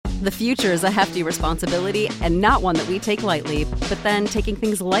The future is a hefty responsibility and not one that we take lightly, but then taking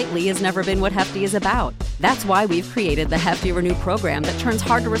things lightly has never been what Hefty is about. That's why we've created the Hefty Renew program that turns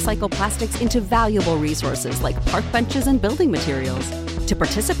hard-to-recycle plastics into valuable resources like park benches and building materials. To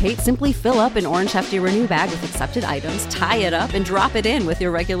participate, simply fill up an orange Hefty Renew bag with accepted items, tie it up, and drop it in with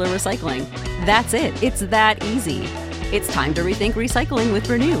your regular recycling. That's it. It's that easy. It's time to rethink recycling with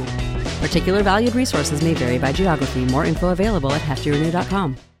Renew. Particular valued resources may vary by geography. More info available at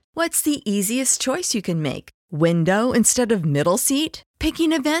heftyrenew.com. What's the easiest choice you can make? Window instead of middle seat?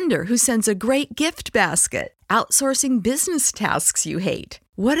 Picking a vendor who sends a great gift basket? Outsourcing business tasks you hate?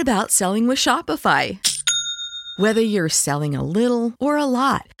 What about selling with Shopify? Whether you're selling a little or a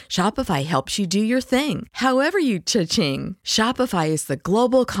lot, Shopify helps you do your thing, however you cha-ching. Shopify is the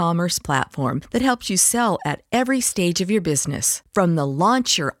global commerce platform that helps you sell at every stage of your business. From the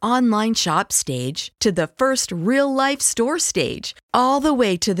launch your online shop stage to the first real-life store stage, all the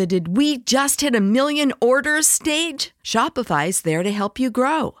way to the did we just hit 1 million orders stage. Shopify's there to help you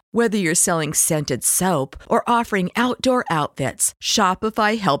grow. Whether you're selling scented soap or offering outdoor outfits,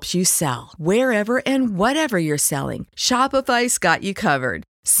 Shopify helps you sell. Wherever and whatever you're selling, Shopify's got you covered.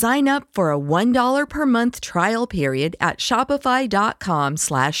 Sign up for a $1 per month trial period at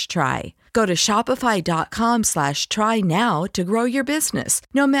shopify.com/try. Go to shopify.com/try now to grow your business,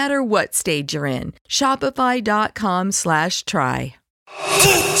 no matter what stage you're in. Shopify.com/try.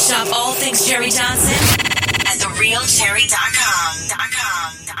 Shop all things Cherry Johnson at therealcherry.com.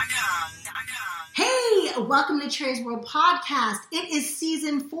 Hey, welcome to Cherry's World Podcast. It is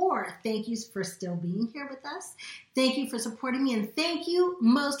season 4. Thank you for still being here with us. Thank you for supporting me, and thank you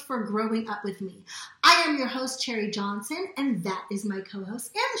most for growing up with me. I am your host, Cherry Johnson, and that is my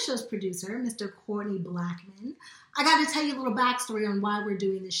co-host and the show's producer, Mr. Courtney Blackman. I got to tell you a little backstory on why we're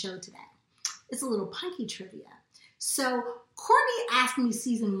doing this show today. It's a little punky trivia. So Courtney asked me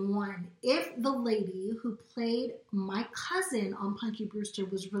season 1 if the lady who played my cousin on Punky Brewster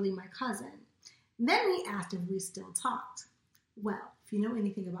was really my cousin. Then he asked if we still talked. Well, if you know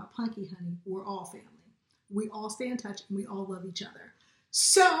anything about Punky, honey, we're all family. We all stay in touch and we all love each other.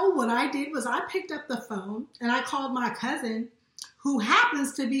 So what I did was I picked up the phone and I called my cousin, who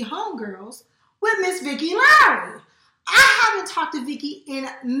happens to be homegirls with Miss Vicky Lowry. I haven't talked to Vicky in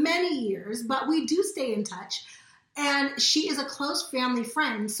many years, but we do stay in touch. And she is a close family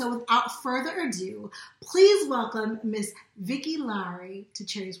friend. So without further ado, please welcome Miss Vicky Lowry to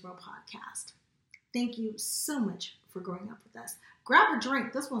Cherry's World Podcast. Thank you so much for growing up with us. Grab a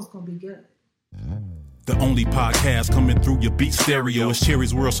drink. This one's going to be good. The only podcast coming through your beat stereo is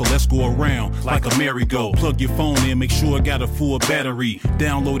Cherry's World, so let's go around like a merry-go. Plug your phone in, make sure it got a full battery.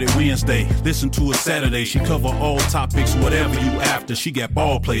 Download it Wednesday, listen to it Saturday. She cover all topics, whatever you after. She got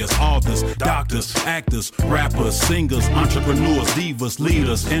ball players, authors, doctors, actors, rappers, singers, entrepreneurs, divas,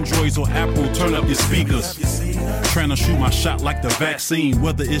 leaders. Androids or Apple, turn up your speakers. Trying to shoot my shot like the vaccine.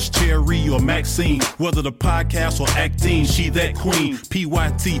 Whether it's Cherry or Maxine, whether the podcast or acting, she that queen.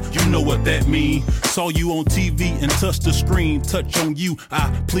 PYT, you know what that mean. Saw you on TV and touch the screen. Touch on you, I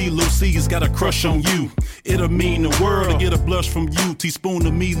plead Lucy's got a crush on you. It'll mean the world to get a blush from you. Teaspoon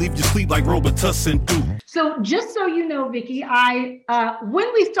of me, leave you sleep like Robitussin do. So just so you know, Vicky,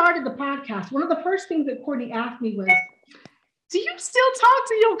 when we started the podcast, one of the first things that Courtney asked me was, do you still talk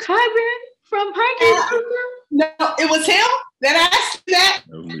to your cousin from Punky? No, it was him that asked you that.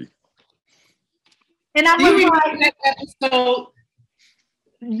 And I was like, that episode?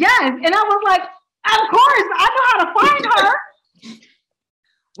 Yes. And I was like, of course, I know how to find her.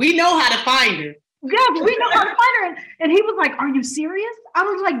 We know how to find her. Yeah, we know how to find her. And he was like, are you serious? I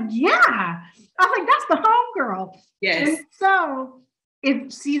was like, yeah. I was like, that's the homegirl. Yes. And so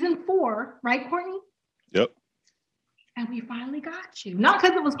it's season 4, right, Courtney? Yep. And we finally got you. Not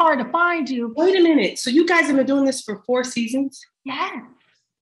because it was hard to find you. Wait a minute. So you guys have been doing this for 4 seasons? Yes.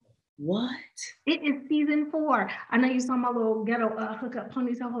 What? It is season 4. I know you saw my little ghetto hookup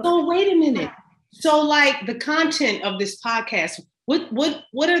ponytail. So wait a minute. So like the content of this podcast, what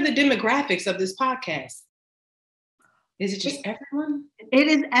are the demographics of this podcast? Is it just everyone? It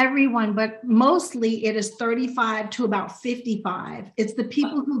is everyone, but mostly it is 35 to about 55. It's the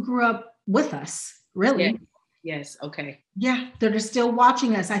people who grew up with us, really. Yeah. Yes. Okay. Yeah, that are still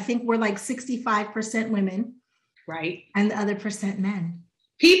watching us. I think we're like 65% women. Right. And the other percent men.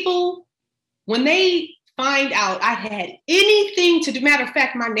 People, when they find out I had anything to do, matter of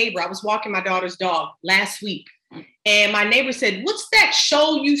fact, my neighbor, I was walking my daughter's dog last week, and my neighbor said, what's that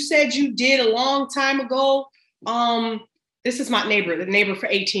show you said you did a long time ago? This is my neighbor, the neighbor for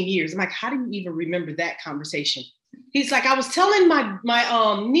 18 years. I'm like, how do you even remember that conversation? He's like, I was telling my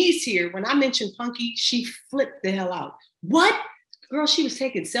niece here, when I mentioned Punky, she flipped the hell out. What? Girl, she was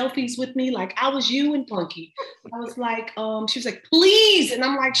taking selfies with me like I was you and Punky. I was like, she was like, please. And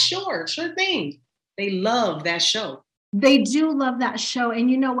I'm like, sure thing. They love that show. They do love that show. And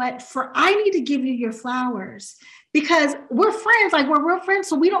you know what? I need to give you your flowers because we're friends, like we're real friends.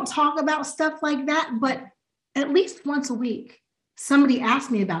 So we don't talk about stuff like that. But at least once a week, somebody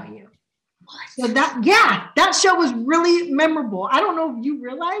asked me about you. What? So that show was really memorable. I don't know if you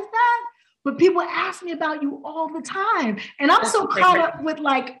realize that, but people ask me about you all the time. And I'm so caught up with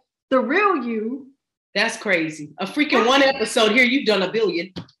like the real you. That's crazy. A freaking one episode here, you've done a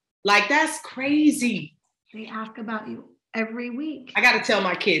billion. Like, that's crazy. They ask about you every week. I got to tell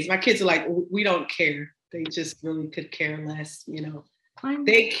my kids. My kids are like, we don't care. They just really could care less, you know.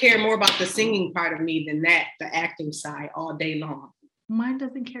 They care more about the singing part of me than the acting side all day long. Mine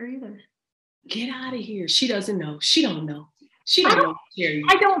doesn't care either. Get out of here. She doesn't know. She don't know. She don't know.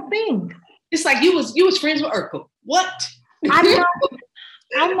 I don't think. It's like you was friends with Urkel. What?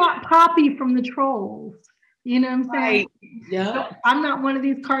 I'm not Poppy from the Trolls. You know what I'm saying? Right. Yeah. So I'm not one of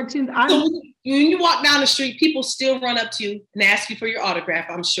these cartoons. So when you walk down the street, people still run up to you and ask you for your autograph,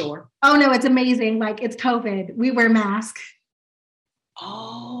 I'm sure. Oh no, it's amazing. Like, it's COVID. We wear masks.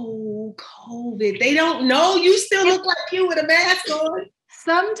 Oh, COVID. They don't know you still look like you with a mask on.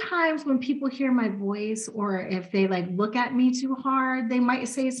 Sometimes when people hear my voice or if they like look at me too hard, they might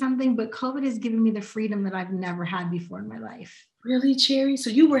say something, but COVID has given me the freedom that I've never had before in my life. Really, Cherry?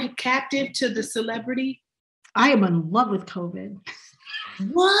 So you were captive to the celebrity? I am in love with COVID.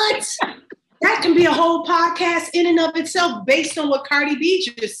 What? That can be a whole podcast in and of itself based on what Cardi B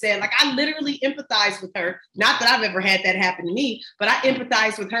just said. Like, I literally empathize with her. Not that I've ever had that happen to me, but I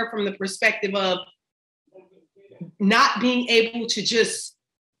empathize with her from the perspective of not being able to just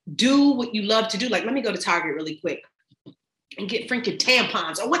do what you love to do. Like, let me go to Target really quick and get freaking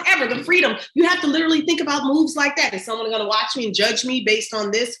tampons or whatever, the freedom. You have to literally think about moves like that. Is someone going to watch me and judge me based on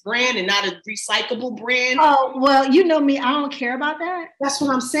this brand and not a recyclable brand? Oh, well, you know me. I don't care about that. That's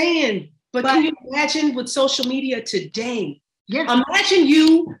what I'm saying. But can you imagine with social media today? Yeah. Imagine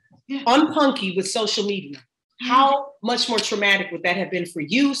you on Punky with social media. How much more traumatic would that have been for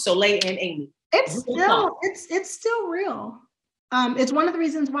you, Soleil, and Amy? It's still real. It's one of the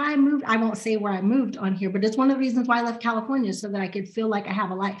reasons why I moved. I won't say where I moved on here, but it's one of the reasons why I left California so that I could feel like I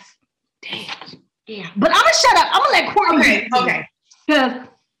have a life. Damn. Yeah. But I'm gonna shut up. I'm gonna let Courtney. Okay.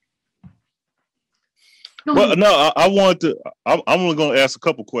 Well, no, I want to. I'm only going to ask a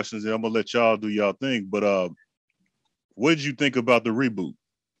couple questions, and I'm going to let y'all do y'all thing. But what did you think about the reboot?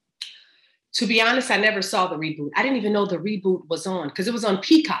 To be honest, I never saw the reboot. I didn't even know the reboot was on because it was on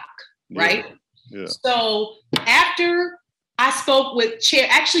Peacock, right? Yeah. So after I spoke with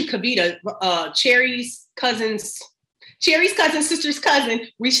actually Kavita, Cherry's sister's cousin,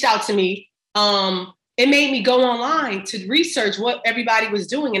 reached out to me. It made me go online to research what everybody was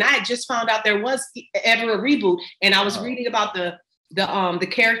doing. And I had just found out there was ever a reboot. And I was reading about the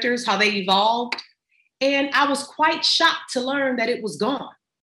characters, how they evolved. And I was quite shocked to learn that it was gone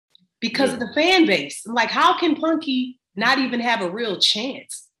because of the fan base. Like, how can Punky not even have a real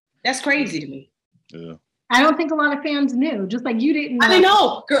chance? That's crazy to me. Yeah. I don't think a lot of fans knew, just like you didn't know. I didn't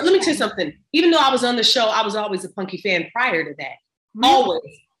know. Girl, let me tell you something. Even though I was on the show, I was always a Punky fan prior to that. Really?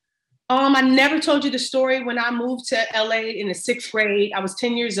 Always. I never told you the story when I moved to LA in the 6th grade. I was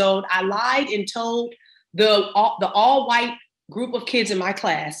 10 years old. I lied and told the all-white group of kids in my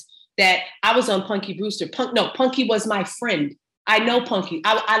class that I was on Punky Brewster. Punky was my friend. I know Punky.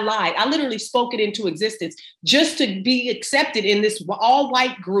 I lied. I literally spoke it into existence just to be accepted in this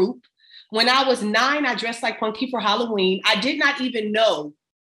all-white group. When I was 9, I dressed like Punky for Halloween. I did not even know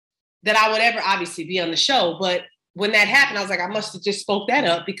that I would ever obviously be on the show, but when that happened, I was like, I must have just spoke that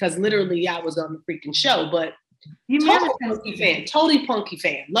up because literally I was on the freaking show. But totally Punky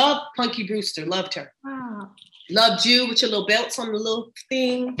fan. Love Punky Brewster. Loved her. Wow. Loved you with your little belts on the little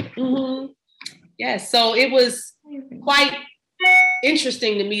thing. Mm-hmm. Yeah, so it was quite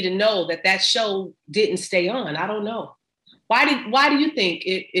interesting to me to know that show didn't stay on. I don't know. Why do you think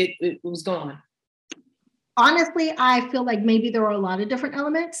it was gone? Honestly, I feel like maybe there were a lot of different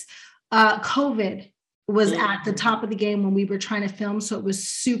elements. COVID was at the top of the game when we were trying to film. So it was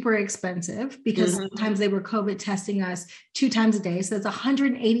super expensive because sometimes they were COVID testing us 2 times a day. So that's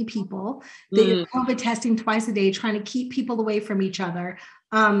 180 people that you're COVID testing twice a day, trying to keep people away from each other.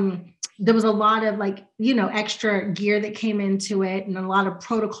 There was a lot of extra gear that came into it and a lot of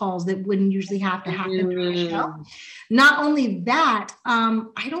protocols that wouldn't usually have to happen during the show. Not only that,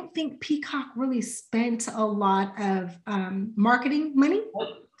 I don't think Peacock really spent a lot of marketing money.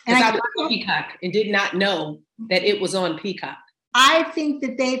 And I was on Peacock and did not know that it was on Peacock. I think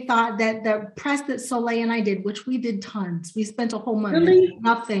that they thought that the press that Soleil and I did, which we did tons, we spent a whole month doing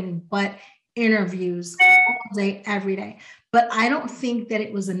nothing but interviews all day, every day. But I don't think that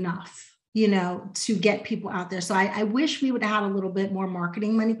it was enough, to get people out there. So I wish we would have had a little bit more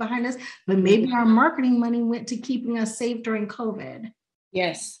marketing money behind us, but maybe our marketing money went to keeping us safe during COVID.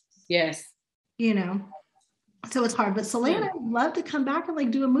 Yes. So it's hard, but Soleil and I would love to come back and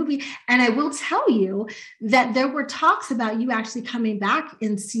like do a movie. And I will tell you that there were talks about you actually coming back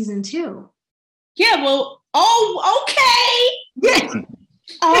in season 2. Yeah, well, okay. Yes.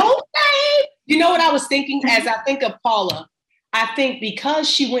 Okay. You know what I was thinking as I think of Paula? I think because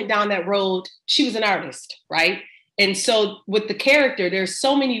she went down that road, she was an artist, right? And so with the character, there's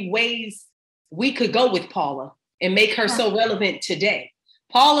so many ways we could go with Paula and make her so relevant today.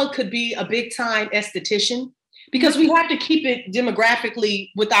 Paula could be a big time esthetician because we have to keep it demographically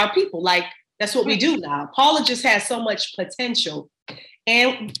with our people. Like that's what we do now. Paula just has so much potential,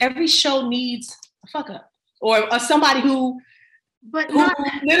 and every show needs a fuck up or somebody who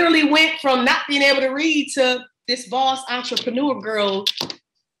literally went from not being able to read to this boss entrepreneur girl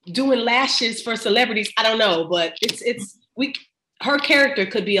doing lashes for celebrities. I don't know, but her character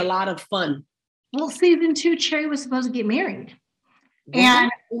could be a lot of fun. Well, season 2, Cherry was supposed to get married.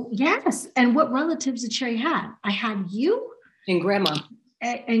 And yes. And what relatives did Cherry have? I had you. And grandma.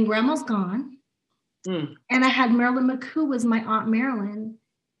 And grandma's gone. And I had Marilyn McCoo was my Aunt Marilyn.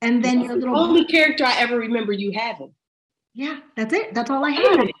 And then your little... The only character I ever remember you having. Yeah, that's it. That's all I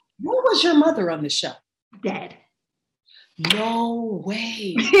had. What was your mother on the show? Dead. No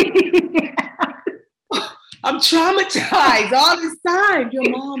way. I'm traumatized all this time. Your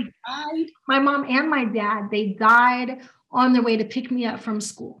mom died? My mom and my dad, they died on their way to pick me up from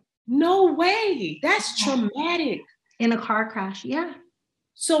school. No way. That's traumatic. In a car crash, yeah.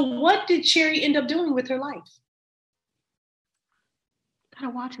 So what did Cherry end up doing with her life?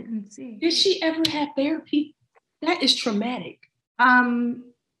 Gotta watch it and see. Did she ever have therapy? That is traumatic.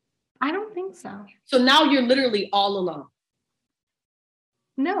 I don't think so. So now you're literally all alone.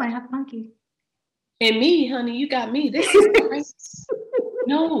 No, I have Punky. And me, honey, you got me. This is crazy.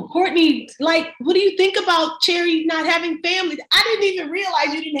 No, Courtney, like, what do you think about Cherry not having family? I didn't even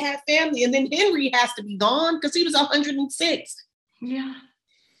realize you didn't have family. And then Henry has to be gone because he was 106. Yeah.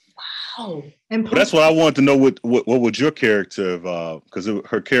 Wow. And that's what I wanted to know. What would your character have? Because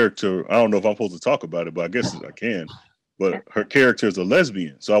her character, I don't know if I'm supposed to talk about it, but I guess I can. But her character is a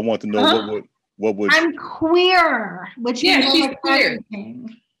lesbian, so I want to know what would. I'm queer. Which she's queer.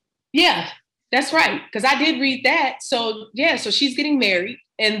 Yeah. That's right, because I did read that. So yeah, so she's getting married,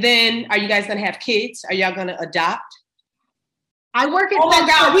 and then are you guys gonna have kids? Are y'all gonna adopt? I work at. Oh my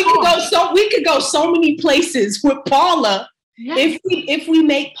God, we could go so many places with Paula. Yes. If we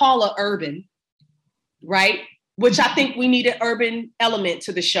make Paula urban, right? Which I think we need an urban element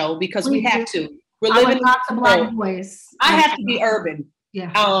to the show because we have to. We're living lots of black boys. I have to be urban. Yeah.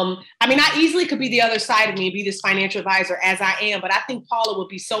 I mean, I easily could be the other side of me and be this financial advisor as I am, but I think Paula would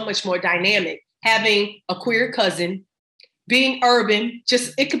be so much more dynamic having a queer cousin, being urban.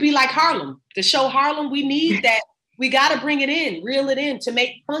 Just it could be like Harlem. The show Harlem, we need that. We got to bring it in, reel it in to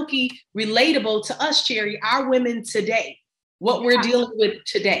make Punky relatable to us, Cherry, our women today, what we're dealing with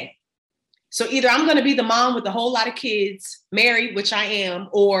today. So either I'm going to be the mom with a whole lot of kids, married, which I am,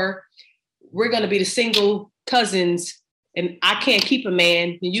 or we're going to be the single cousins. And I can't keep a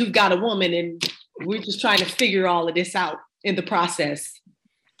man, and you've got a woman, and we're just trying to figure all of this out in the process.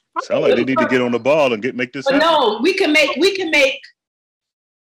 Sound like they need to get on the ball and make this happen. No, we can make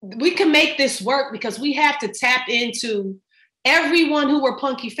this work because we have to tap into everyone who were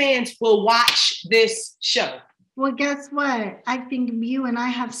Punky fans will watch this show. Well, guess what? I think you and I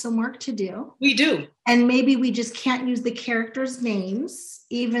have some work to do. We do. And maybe we just can't use the characters' names,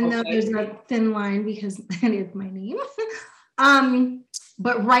 even though there's a thin line because that is my name.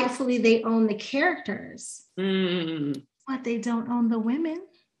 But rightfully, they own the characters. But they don't own the women.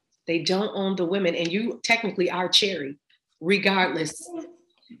 They don't own the women. And you technically are Cherry, regardless.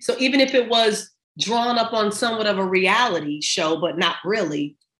 So even if it was drawn up on somewhat of a reality show, but not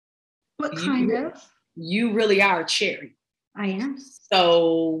really. What kind of? You really are Cherry. I am.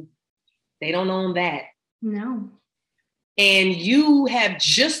 So they don't own that. No. And you have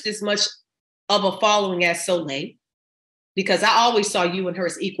just as much of a following as Soleil, because I always saw you and her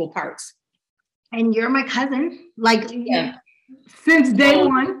as equal parts. And you're my cousin, since day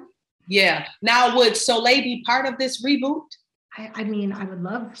one. Yeah. Now, would Soleil be part of this reboot? I mean, I would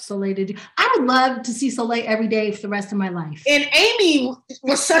love Soleil to do. I would love to see Soleil every day for the rest of my life. And Amy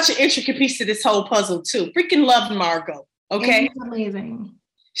was such an intricate piece to this whole puzzle too. Freaking love Margot. Okay. Amy's amazing.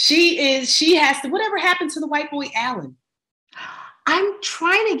 She has to, whatever happened to the white boy Alan? I'm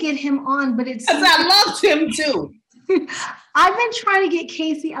trying to get him on, but it's because I loved him too. I've been trying to get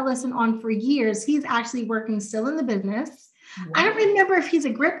Casey Ellison on for years. He's actually working still in the business. Wow. I don't remember if he's a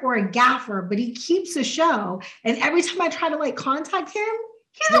grip or a gaffer, but he keeps a show. And every time I try to like contact him,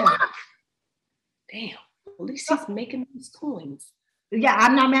 he's a rock. Damn. At least he's making these coins. Yeah,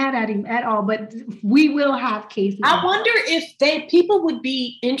 I'm not mad at him at all, but we will have Casey. I wonder if people would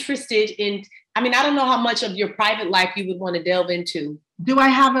be interested in, I mean, I don't know how much of your private life you would want to delve into. Do I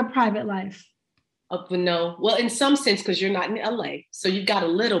have a private life? No. Well, in some sense, because you're not in LA, so you've got a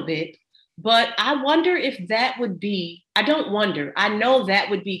little bit. But I wonder if that would be, I don't wonder, I know that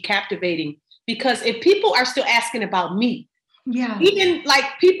would be captivating, because if people are still asking about me, yeah, even like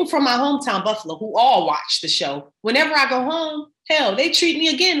people from my hometown, Buffalo, who all watch the show, whenever I go home, hell, they treat me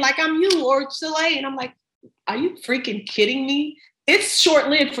again like I'm you or Soleil. And I'm like, are you freaking kidding me? It's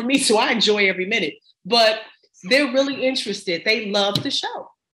short-lived for me, so I enjoy every minute. But they're really interested. They love the show.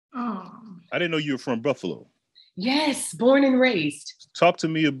 Oh. I didn't know you were from Buffalo. Yes, born and raised. Talk to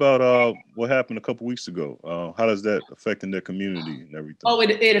me about what happened a couple weeks ago. How does that affect in their community and everything? Oh,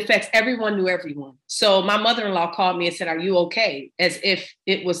 it affects everyone to everyone. So my mother-in-law called me and said, are you okay? As if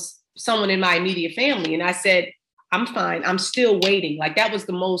it was someone in my immediate family. And I said, I'm fine. I'm still waiting. Like, that was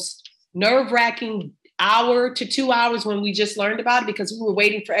the most nerve-wracking hour to 2 hours when we just learned about it, because we were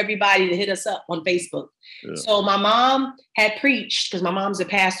waiting for everybody to hit us up on Facebook. Yeah. So my mom had preached, because my mom's a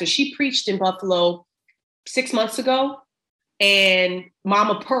pastor. She preached in Buffalo 6 months ago. And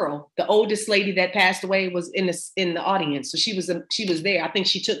Mama Pearl, the oldest lady that passed away, was in the audience. So she was there. I think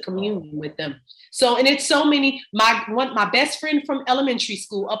she took communion with them. So, and it's so many, my best friend from elementary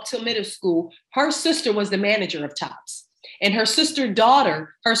school up till middle school, her sister was the manager of Tops. And her sister's daughter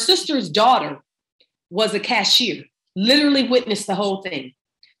was a cashier, literally witnessed the whole thing.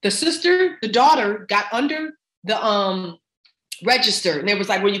 The daughter got under the register, and it was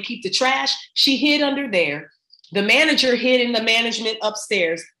like where you keep the trash. She hid under there. The manager hid in the management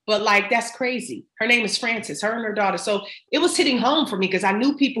upstairs, but like, that's crazy. Her name is Frances, her and her daughter. So it was hitting home for me, because I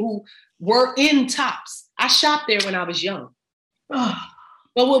knew people who were in Tops. I shopped there when I was young. But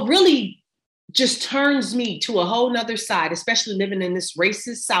what really just turns me to a whole nother side, especially living in this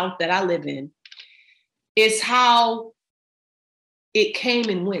racist South that I live in, is how it came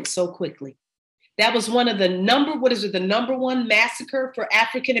and went so quickly. That was one of the number one massacre for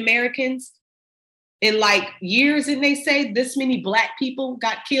African Americans in like years. And they say this many Black people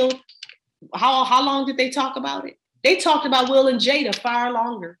got killed. How long did they talk about it? They talked about Will and Jada far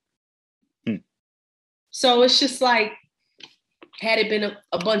longer. So it's just like, had it been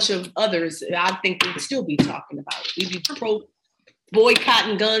a bunch of others, I think we'd still be talking about it. We'd be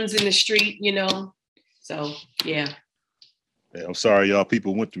boycotting guns in the street, you know? So, yeah. I'm sorry, y'all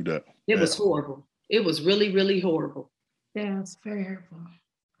people went through that. It was horrible. It was really, really horrible. Yeah, it's very hurtful.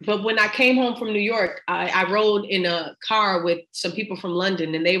 But when I came home from New York, I rode in a car with some people from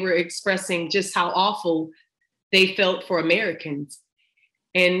London, and they were expressing just how awful they felt for Americans.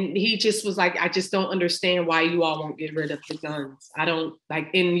 And he just was like, I just don't understand why you all won't get rid of the guns. I don't, like,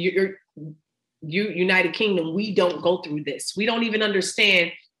 in your United Kingdom, we don't go through this. We don't even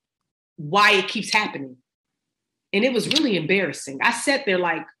understand why it keeps happening. And it was really embarrassing. I sat there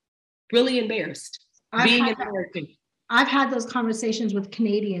like really embarrassed being an American. I've had those conversations with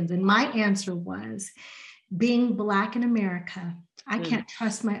Canadians, and my answer was, being Black in America, I can't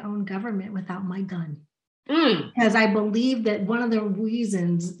trust my own government without my gun. Because I believe that one of the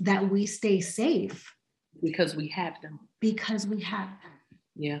reasons that we stay safe, because we have them.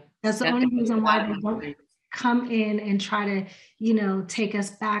 Yeah. That's the only reason why they don't come in and try to, take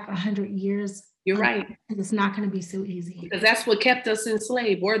us back 100 years. You're right. It's not going to be so easy. Because that's what kept us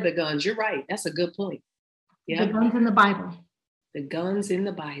enslaved, were the guns. You're right. That's a good point. Yeah. The guns in the Bible. The guns in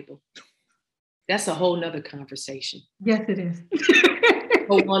the Bible. That's a whole nother conversation. Yes, it is.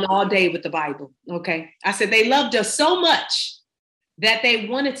 Go on all day with the Bible. Okay. I said they loved us so much that they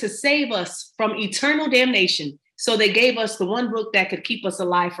wanted to save us from eternal damnation. So they gave us the one book that could keep us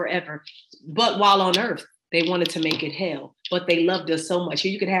alive forever. But while on earth, they wanted to make it hell. But they loved us so much.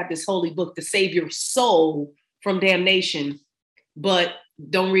 You could have this holy book to save your soul from damnation, but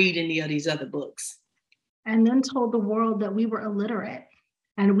don't read any of these other books. And then told the world that we were illiterate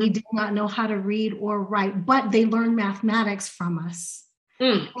and we did not know how to read or write, but they learned mathematics from us.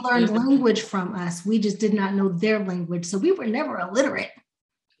 They learned language from us. We just did not know their language. So we were never illiterate.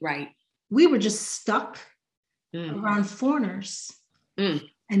 Right. We were just stuck around foreigners and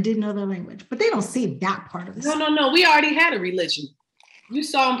didn't know their language. But they don't see that part of this. No. We already had a religion. You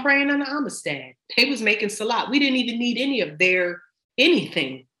saw them praying on the Amistad. They was making salat. We didn't even need any of their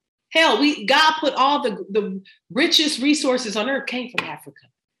anything. Hell, God put all the richest resources on earth came from Africa.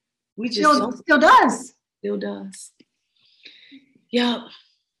 We just still does. Still does. Yep.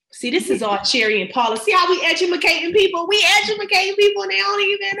 See, this is all Cherry and Paula. See how we educating people? We educating people and they don't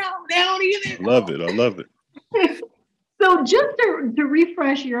even know. They don't even know. I love it. So just to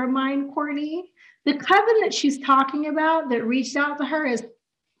refresh your mind, Courtney, the cousin that she's talking about that reached out to her is...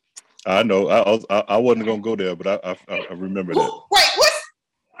 I know. I wasn't going to go there, but I remember that. Wait, what?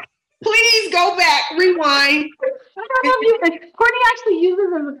 Please go back. Rewind. Courtney actually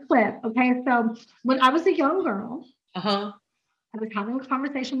uses it as a clip. Okay, so when I was a young girl, I was having a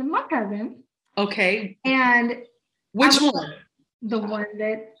conversation with my cousin. Okay. And which one? The one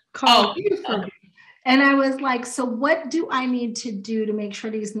that called you for me. And I was like, so what do I need to do to make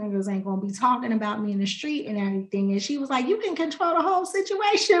sure these niggas ain't gonna be talking about me in the street and everything? And she was like, you can control the whole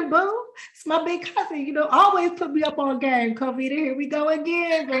situation, boo. It's my big cousin, always put me up on game. Covita, here we go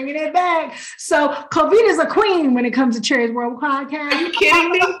again, bringing it back. So Covita's a queen when it comes to Cherry's World Podcast. Are you kidding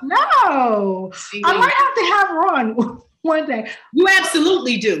me? No. I might have to have her on one day. You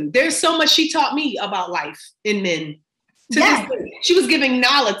absolutely do. There's so much she taught me about life in men. Yes. She was giving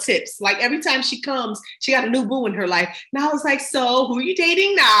Nala tips. Like every time she comes, she got a new boo in her life. Nala's like, so who are you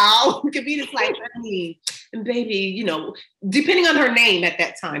dating now? Kavita's like, honey, and baby, depending on her name at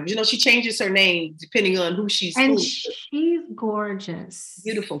that time. She changes her name depending on who she's and with. She's gorgeous.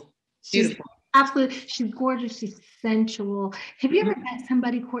 Beautiful. Absolutely. She's gorgeous. She's sensual. Have you ever met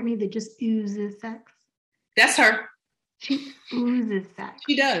somebody, Courtney, that just oozes sex? That's her. She oozes sex.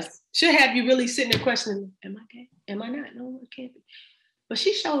 She does. She'll have you really sitting there questioning, am I gay? Am I not? No, I can't be. But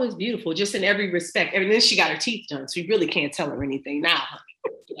she's always beautiful, just in every respect. And then she got her teeth done, so you really can't tell her anything now.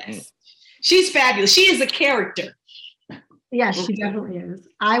 Yes. She's fabulous. She is a character. Yeah, she definitely is.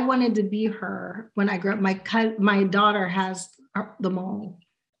 I wanted to be her when I grew up. My daughter has the mole.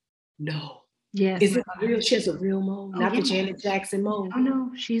 No. Yes. Is it real? She has a real mole, not the Janet Jackson mole. Oh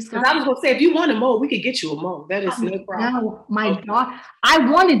no, she's got. I was gonna say, if you want a mole, we could get you a mole. That is no problem. No, my daughter. I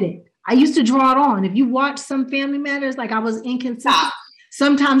wanted it. I used to draw it on. If you watch some Family Matters, like I was inconsistent.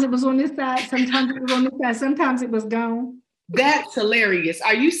 Sometimes it was on this side, sometimes it was on this side, sometimes it was gone. That's hilarious.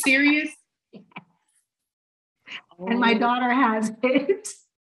 Are you serious? And my daughter has it.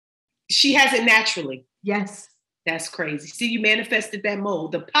 She has it naturally. Yes. That's crazy. See, you manifested that mole,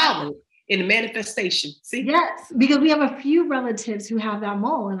 the power in the manifestation. See? Yes, because we have a few relatives who have that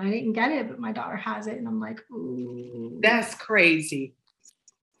mole and I didn't get it, but my daughter has it. And I'm like, ooh. That's crazy.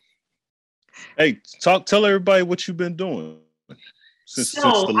 Hey, tell everybody what you've been doing since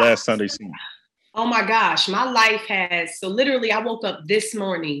the last time they seen you. Oh my gosh, my life has, literally I woke up this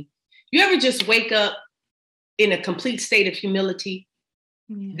morning. You ever just wake up in a complete state of humility?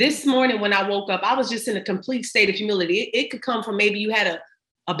 Yeah. This morning when I woke up, I was just in a complete state of humility. It could come from maybe you had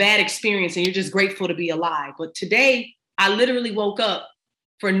a bad experience and you're just grateful to be alive. But today I literally woke up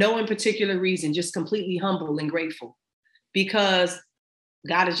for no in particular reason, just completely humble and grateful because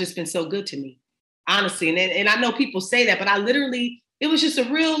God has just been so good to me, honestly. And I know people say that, but it was just a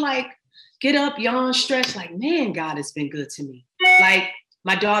real get up, yawn, stretch, man, God has been good to me.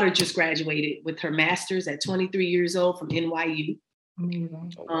 My daughter just graduated with her master's at 23 years old from NYU.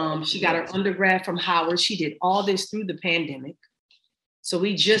 She got her undergrad from Howard. She did all this through the pandemic. So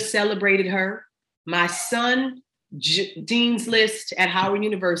we just celebrated her. My son, Dean's List at Howard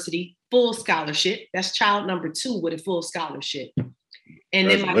University, full scholarship. That's child number 2 with a full scholarship. And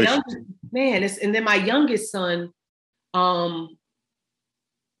then my youngest son, 4.1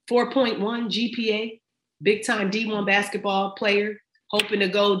 GPA, big time D1 basketball player, hoping to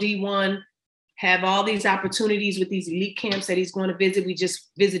go D1, have all these opportunities with these elite camps that he's going to visit. We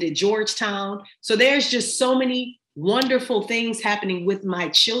just visited Georgetown. So there's just so many wonderful things happening with my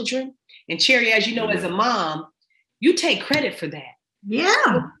children. And Cherry, as you know, as a mom, you take credit for that.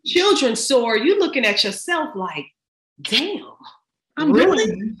 Yeah. Children soar, you looking at yourself like, damn. I'm doing it.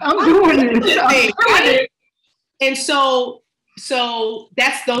 And so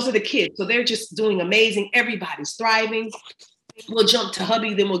those are the kids. So they're just doing amazing. Everybody's thriving. We'll jump to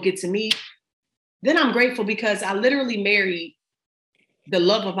hubby, then we'll get to me. Then I'm grateful because I literally married the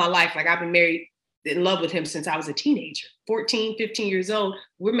love of my life. I've been married in love with him since I was a teenager, 14, 15 years old.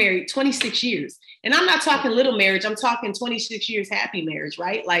 We're married 26 years. And I'm not talking little marriage. I'm talking 26 years happy marriage,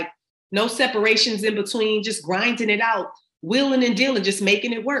 right? No separations in between, just grinding it out. Willing and dealing, just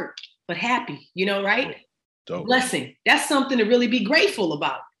making it work, but happy, right? Dope. Blessing. That's something to really be grateful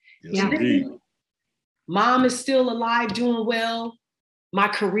about. Yes, indeed. Mom is still alive, doing well. My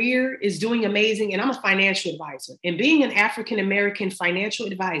career is doing amazing, and I'm a financial advisor. And being an African-American financial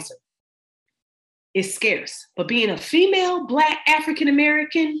advisor is scarce. But being a female, Black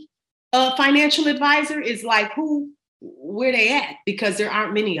African-American A financial advisor is like where they at? Because there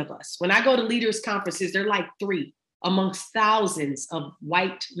aren't many of us. When I go to leaders conferences, they're like 3 amongst thousands of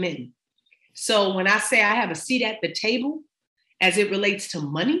white men. So when I say I have a seat at the table as it relates to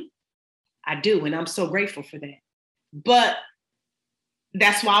money, I do. And I'm so grateful for that. But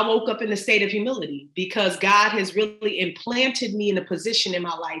that's why I woke up in a state of humility, because God has really implanted me in a position in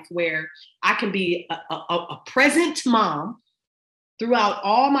my life where I can be a present mom throughout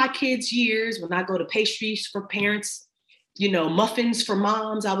all my kids' years. When I go to pastries for parents, muffins for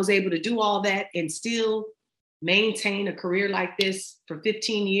moms, I was able to do all that and still maintain a career like this for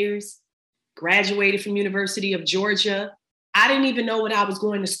 15 years, graduated from University of Georgia. I didn't even know what I was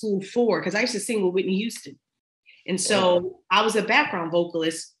going to school for, because I used to sing with Whitney Houston. And so I was a background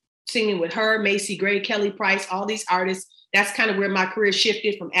vocalist, singing with her, Macy Gray, Kelly Price, all these artists. That's kind of where my career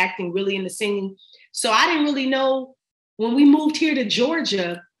shifted from acting really into singing. So I didn't really know. When we moved here to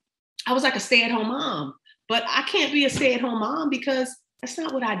Georgia, I was like a stay-at-home mom. But I can't be a stay-at-home mom because that's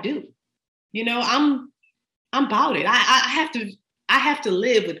not what I do. I'm about it. I have to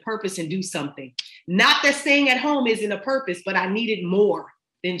live with purpose and do something. Not that staying at home isn't a purpose, but I needed more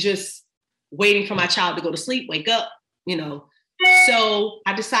than just waiting for my child to go to sleep, wake up, So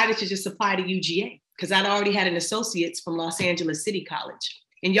I decided to just apply to UGA because I'd already had an associate's from Los Angeles City College.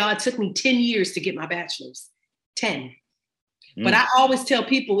 And y'all, it took me 10 years to get my bachelor's. 10. But I always tell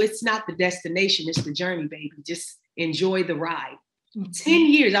people it's not the destination, it's the journey, baby. Just enjoy the ride. 10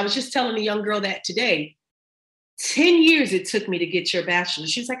 years. I was just telling a young girl that today. 10 years it took me to get your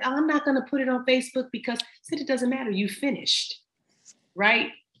bachelor's. She was like, I'm not going to put it on Facebook because I said, it doesn't matter. You finished. Right?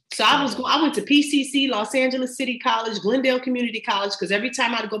 So I went to PCC, Los Angeles City College, Glendale Community College, because every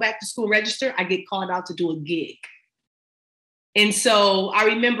time I'd go back to school register, I get called out to do a gig. And so I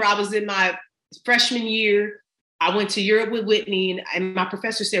remember I was in my freshman year. I went to Europe with Whitney, and my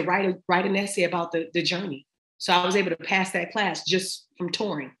professor said, write an essay about the journey. So I was able to pass that class just from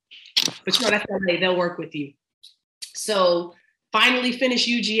touring. But that's LA, they'll work with you. So finally finished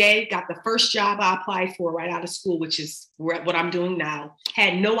UGA, got the first job I applied for right out of school, which is what I'm doing now.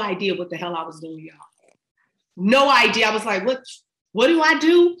 Had no idea what the hell I was doing, y'all. No idea. I was like, what do I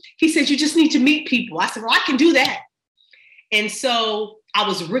do? He said, you just need to meet people. I said, well, I can do that. And so I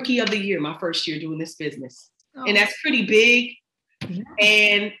was rookie of the year my first year doing this business. Oh. And that's pretty big. Yeah.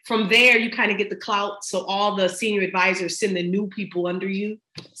 And from there, you kind of get the clout. So all the senior advisors send the new people under you.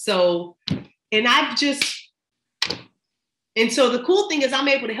 So the cool thing is I'm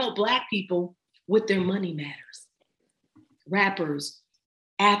able to help Black people with their money matters. Rappers,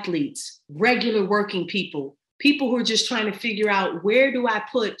 athletes, regular working people who are just trying to figure out, where do I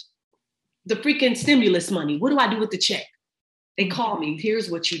put the freaking stimulus money? What do I do with the check? They call me, here's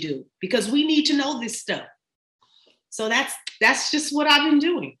what you do, because we need to know this stuff. So that's just what I've been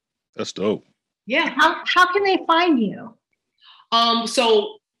doing. That's dope. Yeah. How can they find you?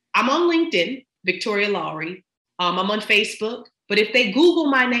 So I'm on LinkedIn, Victoria Lowry. I'm on Facebook, but if they Google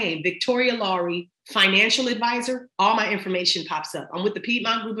my name, Victoria Lowry, financial advisor, all my information pops up. I'm with the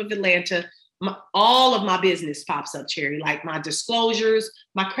Piedmont Group of Atlanta. All of my business pops up, Cherry, like my disclosures,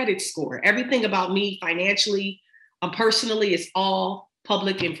 my credit score, everything about me financially, personally, is all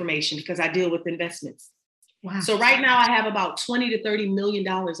public information because I deal with investments. Wow. So right now I have about $20 to $30 million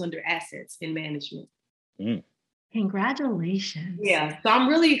under assets in management. Congratulations. Yeah. So I'm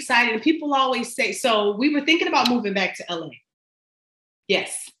really excited. And people always say, so we were thinking about moving back to LA.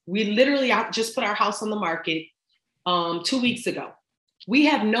 Yes. We literally just put our house on the market 2 weeks ago. We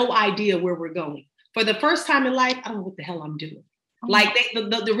have no idea where we're going. For the first time in life, I don't know what the hell I'm doing. Oh. Like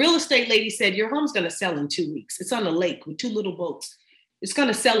the real estate lady said, your home's going to sell in 2 weeks. It's on a lake with 2 little boats. It's going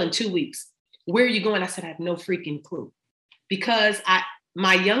to sell in 2 weeks. Where are you going? I said, I have no freaking clue. Because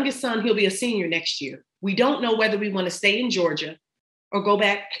my youngest son, he'll be a senior next year. We don't know whether we want to stay in Georgia or go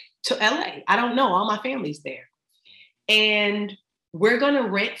back to LA. I don't know. All my family's there. And we're going to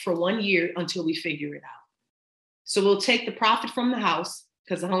rent for 1 year until we figure it out. So we'll take the profit from the house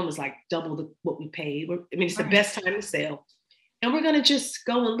because the home is like double what we paid. It's the best time to sell. And we're going to just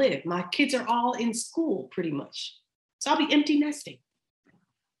go and live. My kids are all in school pretty much. So I'll be empty nesting.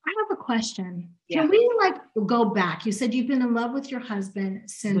 I have a question. Yeah. Can we go back? You said you've been in love with your husband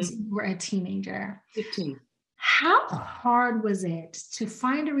since you were a teenager. 15. How hard was it to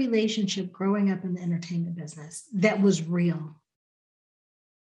find a relationship growing up in the entertainment business that was real?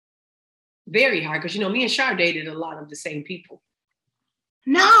 Very hard, because me and Shar dated a lot of the same people.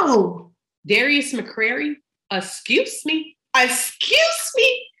 No. Darius McCrary, excuse me.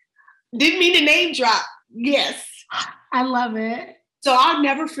 Didn't mean to name drop. Yes. I love it. So I'll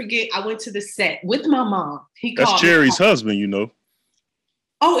never forget, I went to the set with my mom. That's Jerry's husband,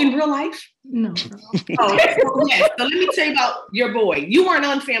 Oh, in real life? No. Oh, yes. So let me tell you about your boy. You weren't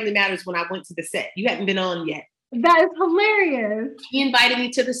on Family Matters when I went to the set. You hadn't been on yet. That is hilarious. He invited me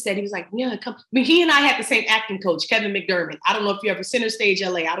to the set. He was like, yeah, come. I mean, he and I had the same acting coach, Kevin McDermott. I don't know if you ever Center Stage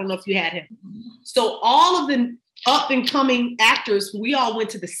LA. I don't know if you had him. So all of the up and coming actors, we all went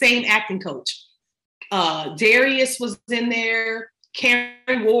to the same acting coach. Darius was in there.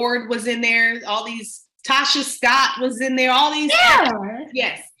 Karen Ward was in there. All these, Tasha Scott was in there. All these. Yeah. Actors.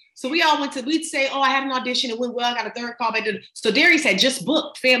 Yes. So we all we'd say, oh, I had an audition. It went well. I got a third call. So Darius had just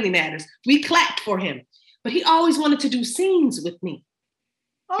booked Family Matters. We clapped for him. But he always wanted to do scenes with me.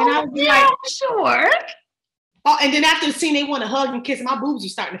 Oh, and I was yeah, like, sure. Oh, and then after the scene, they want to hug and kiss. My boobs are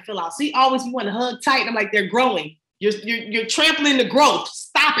starting to fill out. So he always want to hug tight. I'm like, they're growing. You're trampling the growth.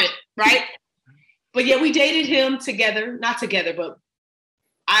 Stop it, right? But yeah, we dated him together. Not together, but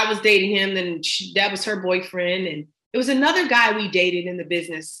I was dating him. And that was her boyfriend. And it was another guy we dated in the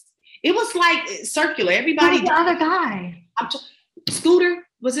business. It was like circular. Everybody. Who's the other guy? Scooter.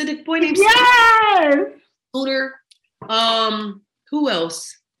 Was it a boy named Scooter? Who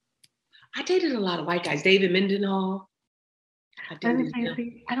else? I dated a lot of white guys. David Mendenhall. I don't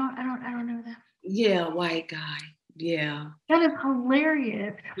know that. Yeah, white guy. Yeah. That is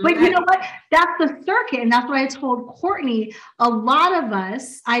hilarious. But you know what? That's the circuit. And that's why I told Courtney, a lot of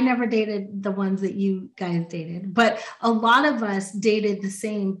us, I never dated the ones that you guys dated, but a lot of us dated the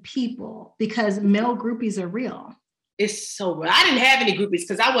same people because male groupies are real. It's so real. I didn't have any groupies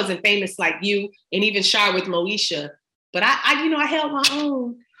because I wasn't famous like you and even shy with Moesha. But I held my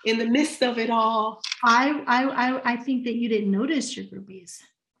own in the midst of it all. I think that you didn't notice your groupies.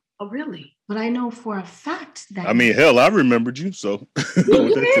 Oh, really? But I know for a fact that. I mean, hell, I remembered you. So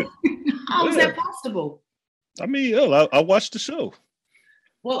how is that possible? I mean, hell, I watched the show.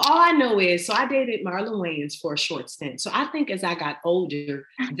 Well, all I know is, so I dated Marlon Wayans for a short stint. So I think as I got older,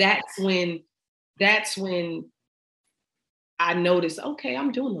 that's when I noticed, okay,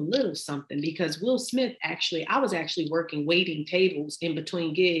 I'm doing a little something because Will Smith I was actually working waiting tables in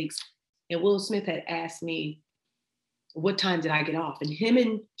between gigs. And Will Smith had asked me, what time did I get off? And him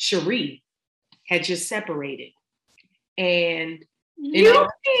and Cherie had just separated. And you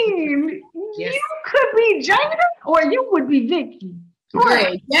could be Jada or you would be Vicky.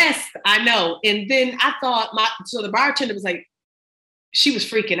 Girl, yes, I know. And then I thought so the bartender was like, she was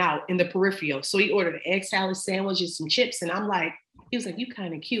freaking out in the peripheral. So he ordered an egg salad sandwich and some chips. And I'm like, he was like, you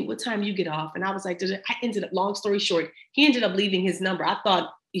kind of cute. What time you get off? And I was like, long story short, he ended up leaving his number. I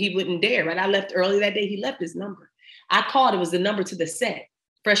thought he wouldn't dare, right? I left early that day. He left his number. I called, it was the number to the set,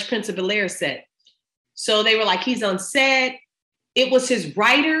 Fresh Prince of Bel-Air set. So they were like, he's on set. It was his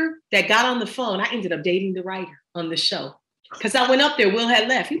writer that got on the phone. I ended up dating the writer on the show. Because I went up there, Will had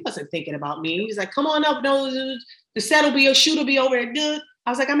left. He wasn't thinking about me. He was like, come on up. No, the set will be, a shoot will be over there. I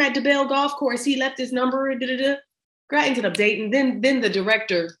was like, I'm at DeBelle Golf Course. He left his number. Girl, I ended up dating. Then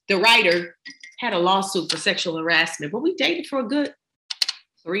the writer had a lawsuit for sexual harassment. But we dated for a good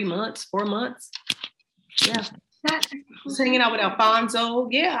 4 months. Yeah. I was hanging out with Alfonso.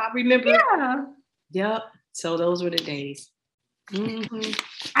 Yeah, I remember. Yeah. Yep. So those were the days. Mm-hmm.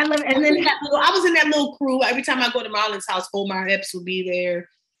 I love it. And then I was in that little crew. Every time I go to Marlon's house, Omar Epps would be there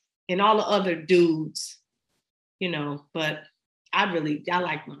and all the other dudes, but I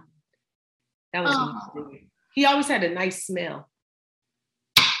like Marlon. That was my favorite. He always had a nice smell.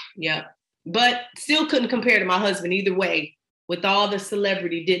 Yeah. But still couldn't compare to my husband either way. With all the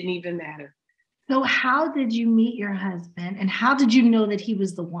celebrity, didn't even matter. So how did you meet your husband and how did you know that he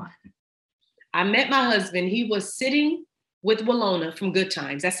was the one? I met my husband. He was sitting with Walona from Good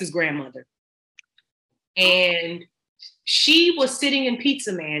Times. That's his grandmother. And she was sitting in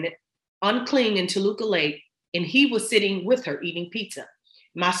Pizza Man on Kling in Toluca Lake, and he was sitting with her eating pizza.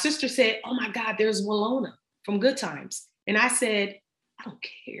 My sister said, oh my God, there's Walona from Good Times. And I said, I don't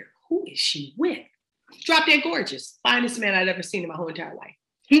care. Who is she with? Drop Dead Gorgeous. Finest man I'd ever seen in my whole entire life.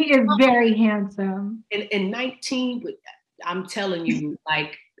 He is very handsome. In 19, I'm telling you,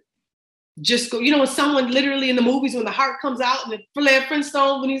 like, just go, when someone literally in the movies, when the heart comes out and the Flair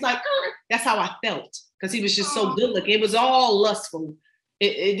Flintstone, when he's like, that's how I felt. Because he was just so good looking. It was all lustful.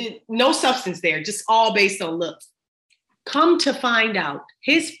 It no substance there, just all based on looks. Come to find out,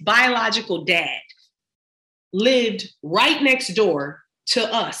 his biological dad lived right next door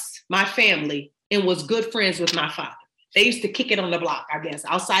to us, my family, and was good friends with my father. They used to kick it on the block, I guess,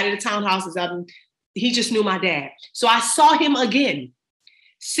 outside of the townhouses. He just knew my dad. So I saw him again,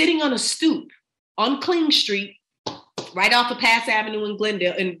 sitting on a stoop on Kling Street, right off of Pass Avenue in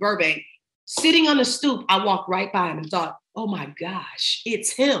Glendale, in Burbank, sitting on a stoop. I walked right by him and thought, oh my gosh,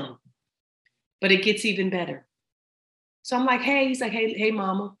 it's him. But it gets even better. So I'm like, hey, he's like, hey,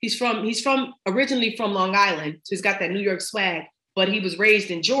 mama. He's originally from Long Island. So he's got that New York swag, but he was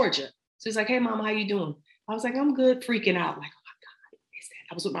raised in Georgia. So he's like, hey, mama, how you doing? I was like, I'm good, freaking out. Like, oh my God, what is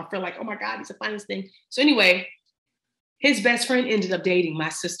that? I was with my friend, like, oh my God, he's the finest thing. So anyway, his best friend ended up dating my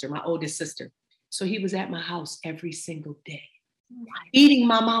sister, my oldest sister. So he was at my house every single day, eating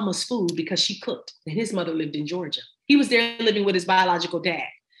my mama's food because she cooked. And his mother lived in Georgia. He was there living with his biological dad.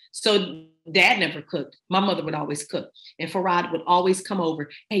 So dad never cooked. My mother would always cook. And Farad would always come over.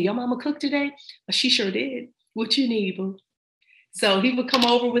 Hey, your mama cooked today? She sure did. What you need, boo? So he would come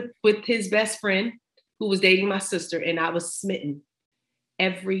over with his best friend who was dating my sister, and I was smitten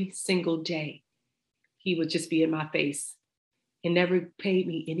every single day. He would just be in my face and never paid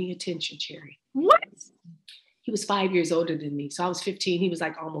me any attention, Cherry. What? He was 5 years older than me. So I was 15. He was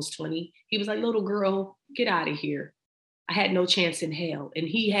like almost 20. He was like, little girl, get out of here. I had no chance in hell. And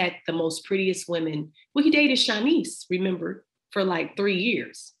he had the most prettiest women. Well, he dated Shanice, remember, for like 3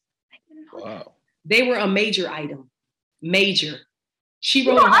 years. Wow. They were a major item. Major. She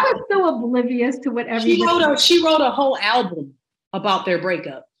wrote. I was so oblivious to what everybody. She wrote a whole album about their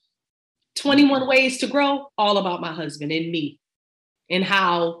breakup. 21 Ways to Grow, all about my husband and me. And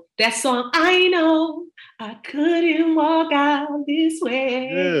how that song, I know I couldn't walk out this way.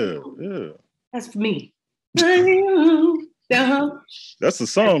 Yeah. That's for me. That's the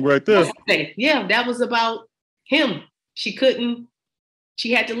song right there. Yeah, that was about him. She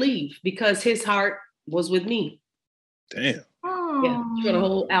had to leave because his heart was with me. Damn. Yeah, she wrote a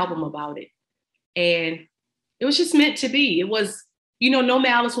whole album about it. And it was just meant to be. It was, no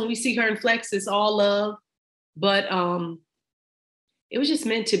malice when we see her in Flex, it's all love. But it was just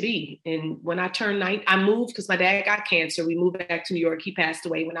meant to be. And when I turned 9, I moved because my dad got cancer. We moved back to New York. He passed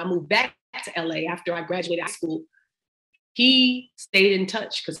away. When I moved back to LA after I graduated high school, he stayed in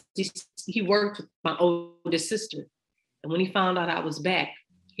touch because he worked with my oldest sister. And when he found out I was back,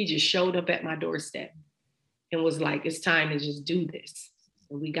 he just showed up at my doorstep and was like, it's time to just do this.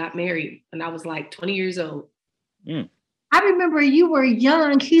 And we got married. And I was like 20 years old. Mm. I remember you were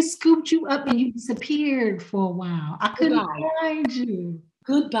young. He scooped you up and you disappeared for a while. I couldn't find you.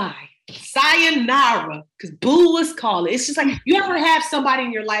 Goodbye. Sayonara. Because boo was calling. It's just like, you ever have somebody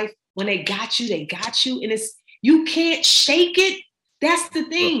in your life when they got you. And you can't shake it. That's the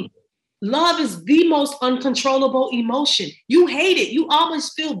thing. Love is the most uncontrollable emotion. You hate it. You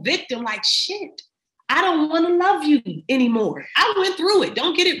almost feel victim, like, shit, I don't want to love you anymore. I went through it.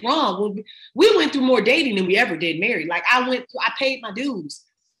 Don't get it wrong. We went through more dating than we ever did married. Like I paid my dues.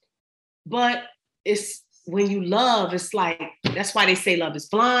 But it's when you love, it's like, that's why they say love is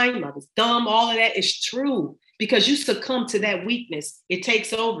blind, love is dumb, all of that is true. Because you succumb to that weakness. It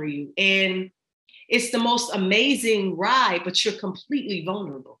takes over you. And it's the most amazing ride, but you're completely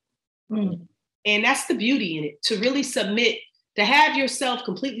vulnerable. Mm. And that's the beauty in it, to really submit, to have yourself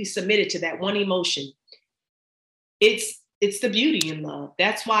completely submitted to that one emotion. It's the beauty in love.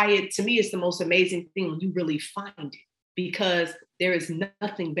 That's why to me, it's the most amazing thing when you really find it, because there is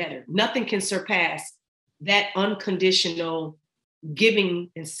nothing better. Nothing can surpass that unconditional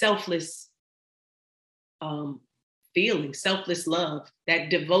giving and selfless feeling, selfless love, that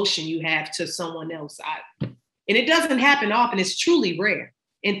devotion you have to someone else. And it doesn't happen often. It's truly rare.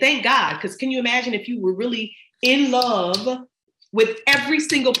 And thank God, because can you imagine if you were really in love with every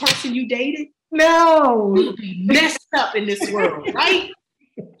single person you dated? No. You'd be messed up in this world, right?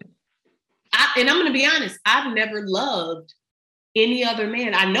 And I'm going to be honest, I've never loved any other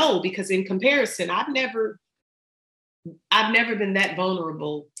man. I know, because in comparison, I've never been that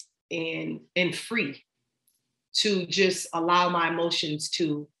vulnerable and free to just allow my emotions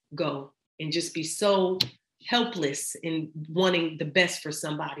to go and just be so helpless in wanting the best for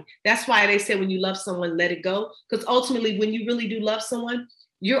somebody. That's why they say when you love someone, let it go. Because ultimately, when you really do love someone,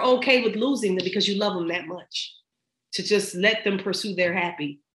 you're okay with losing them because you love them that much. To just let them pursue their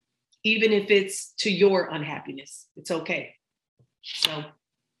happy, even if it's to your unhappiness, it's okay. So,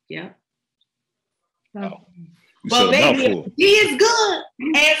 yeah. Oh. But baby, he is good.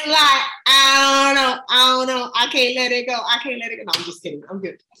 It's like, I don't know. I can't let it go. No, I'm just kidding. I'm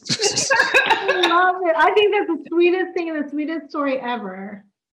good. I love it. I think that's the sweetest thing and the sweetest story ever.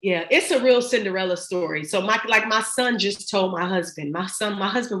 Yeah, it's a real Cinderella story. So my son just told my husband. My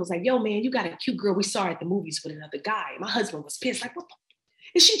husband was like, yo, man, you got a cute girl we saw at the movies with another guy. My husband was pissed, like, what the?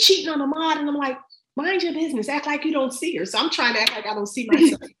 Is she cheating on a mod? And I'm like, mind your business. Act like you don't see her. So I'm trying to act like I don't see my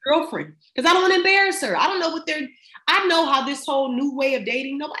son's girlfriend because I don't want to embarrass her. I don't know I know how this whole new way of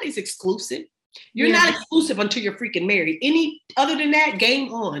dating, nobody's exclusive. You're not exclusive until you're freaking married. Any other than that,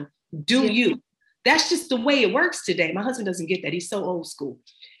 game on. Do you. That's just the way it works today. My husband doesn't get that. He's so old school.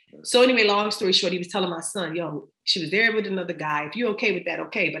 So anyway, long story short, he was telling my son, yo, She was there with another guy. If you're okay with that,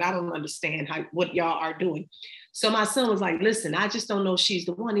 okay. But I don't understand what y'all are doing. So my son was like, listen, I just don't know if she's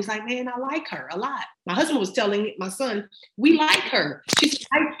the one. He's like, man, I like her a lot. My husband was telling my son, we like her. She's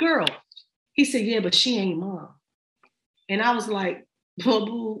a nice girl. He said, yeah, but she ain't mom. And I was like, well,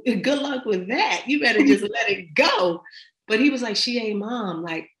 boo, good luck with that. You better just let it go. But he was like, she ain't mom.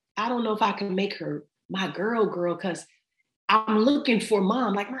 Like, I don't know if I can make her my girl, because I'm looking for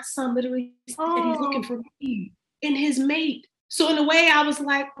mom. Like my son literally said he's looking for me and his mate. So in a way I was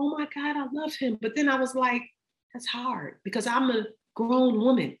like, oh my God, I love him. But then I was like, that's hard because I'm a grown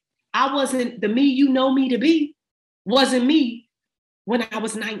woman. I wasn't the me you know me to be, wasn't me when I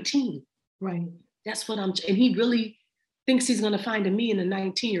was 19. Right. That's what and he really thinks he's going to find a me in a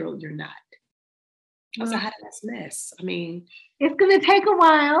 19-year-old. You're not. I was like, that's a mess. I mean, it's going to take a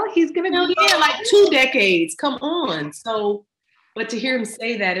while. He's going to be like 2 decades. Come on. So, but to hear him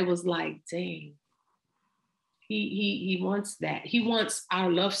say that, it was like, dang, he wants that. He wants our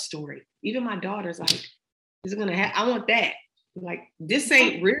love story. Even my daughter's like, is it going to happen? I want that. Like, this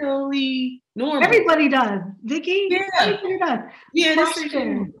ain't really normal. Everybody does. Vicky? Yeah. Everybody does. Yeah.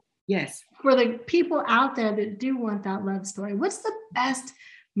 Question. Yes. For the people out there that do want that love story, what's the best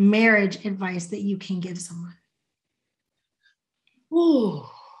marriage advice that you can give someone? Ooh,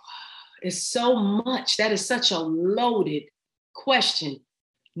 it's so much. That is such a loaded question.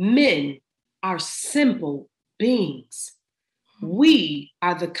 Men are simple beings. We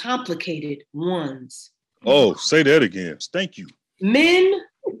are the complicated ones. Oh, say that again. Thank you. Men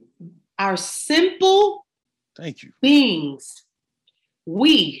are simple Thank you. beings.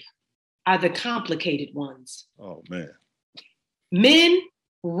 We are the complicated ones. Oh, man. Men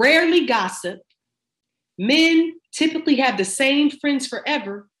rarely gossip. Men typically have the same friends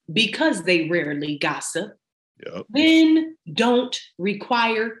forever because they rarely gossip. Yep. Men don't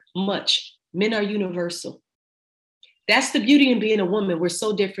require much. Men are universal. That's the beauty in being a woman. We're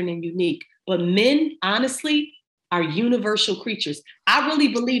so different and unique. But men, honestly, are universal creatures. I really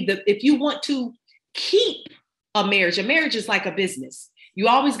believe that if you want to keep a marriage is like a business. You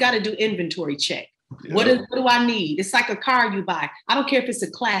always got to do inventory check. Yep. What do I need? It's like a car you buy. I don't care if it's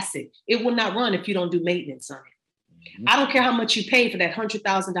a classic. It will not run if you don't do maintenance on it. Mm-hmm. I don't care how much you pay for that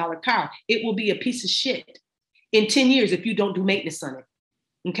 $100,000 car. It will be a piece of shit in 10 years if you don't do maintenance on it.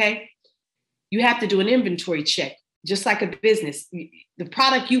 Okay? You have to do an inventory check, just like a business. The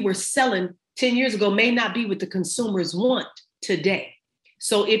product you were selling 10 years ago may not be what the consumers want today.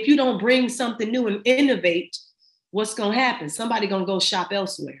 So if you don't bring something new and innovate, what's going to happen? Somebody going to go shop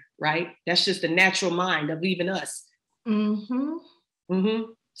elsewhere, right? That's just the natural mind of even us. Mm-hmm.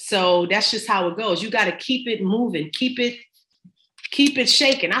 Mm-hmm. So that's just how it goes. You got to keep it moving, keep it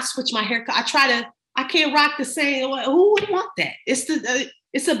shaking. I switch my haircut. I can't rock the same. Who would want that? It's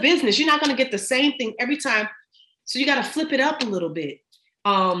a business. You're not going to get the same thing every time. So you got to flip it up a little bit.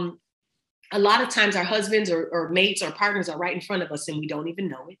 A lot of times our husbands or mates or partners are right in front of us and we don't even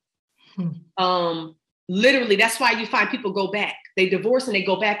know it. Literally, that's why you find people go back. They divorce and they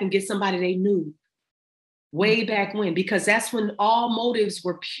go back and get somebody they knew way back when, because that's when all motives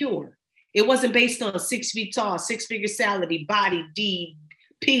were pure. It wasn't based on 6 feet tall, 6-figure salary, body, D,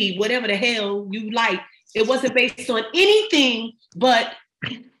 P, whatever the hell you like. It wasn't based on anything but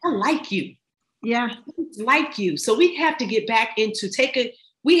I like you. Yeah. I like you. So we have to get back into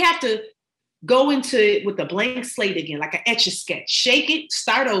we have to go into it with a blank slate again, like an Etch-a-Sketch. Shake it,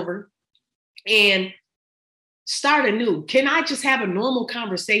 start over, and start anew. Can I just have a normal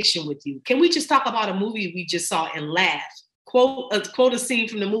conversation with you? Can we just talk about a movie we just saw and laugh? Quote a scene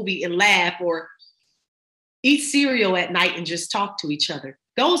from the movie and laugh, or eat cereal at night and just talk to each other.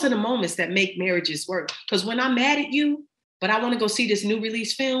 Those are the moments that make marriages work. Because when I'm mad at you, but I want to go see this new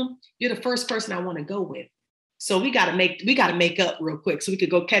release film, you're the first person I want to go with. So we gotta make up real quick so we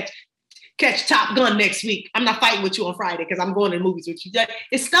could go catch Top Gun next week. I'm not fighting with you on Friday because I'm going to the movies with you.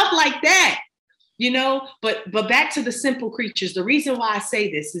 It's stuff like that. But back to the simple creatures. The reason why I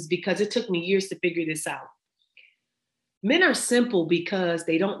say this is because it took me years to figure this out. Men are simple because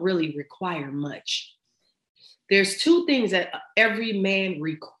they don't really require much. There's 2 things that every man,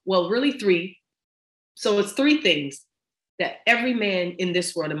 really 3. So it's 3 things that every man in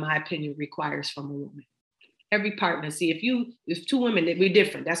this world, in my opinion, requires from a woman. Every partner. See, if 2 women, that we're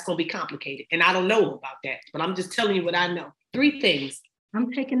different, that's going to be complicated. And I don't know about that, but I'm just telling you what I know. 3 things.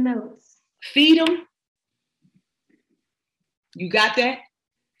 I'm taking notes. Feed them. You got that?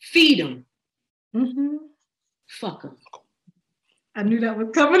 Feed them. Mm-hmm. Fuck them. I knew that was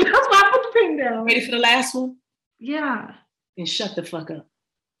coming. That's why I put the pin down. Ready for the last one? Yeah. And shut the fuck up.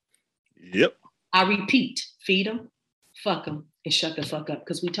 Yep. I repeat, feed them, fuck them, and shut the fuck up,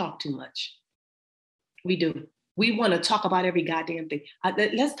 because we talk too much. We do. We want to talk about every goddamn thing.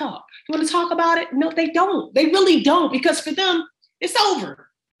 Let's talk. You want to talk about it? No, they don't. They really don't, because for them, it's over.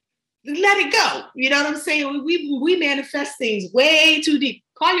 Let it go. You know what I'm saying? We manifest things way too deep.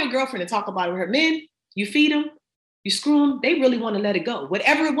 Call your girlfriend and talk about it with her. Men, you feed them, you screw them, they really want to let it go.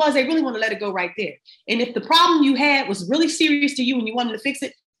 Whatever it was, they really want to let it go right there. And if the problem you had was really serious to you and you wanted to fix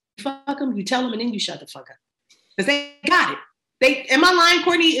it, you fuck them, you tell them, and then you shut the fuck up. Because they got it. Am I lying,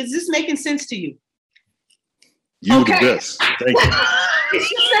 Courtney? Is this making sense to you? You the best. Thank you. It's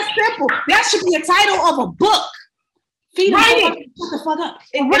just that simple. That should be a title of a book. Feed them, shut the fuck up.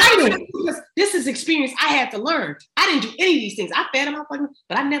 Because this is experience I had to learn. I didn't do any of these things. I fed them,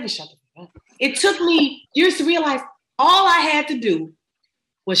 but I never shut the fuck up. It took me years to realize all I had to do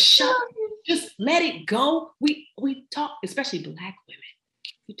was just let it go. We talk, especially Black women.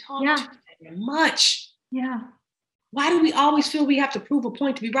 We talk too much. Yeah. Why do we always feel we have to prove a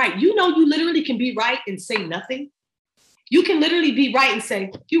point to be right? You know, you literally can be right and say nothing. You can literally be right and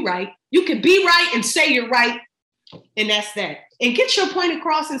say, you're right. You can be right and say you're right. And that's that. And get your point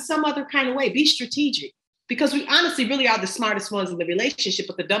across in some other kind of way. Be strategic. Because we honestly really are the smartest ones in the relationship,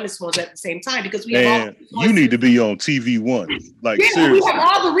 but the dumbest ones at the same time. Because we have all you need to be on TV One. Like, seriously. We have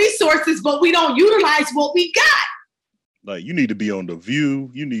all the resources, but we don't utilize what we got. Like, you need to be on The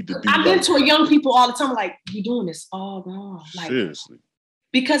View. You need to be. I mentor young people all the time. Like, you're doing this all wrong. Like, seriously.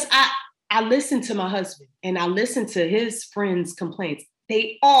 Because I listen to my husband and I listen to his friends' complaints.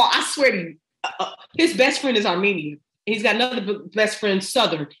 They all, I swear to you, his best friend is Armenian. He's got another best friend,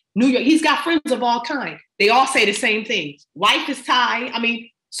 Southern, New York. He's got friends of all kinds. They all say the same thing. Wife is Thai. I mean,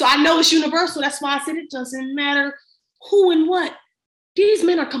 so I know it's universal. That's why I said it doesn't matter who and what. These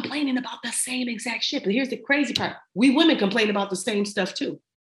men are complaining about the same exact shit. But here's the crazy part. We women complain about the same stuff too.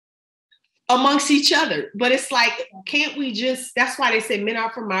 Amongst each other. But it's like, can't we just, that's why they say men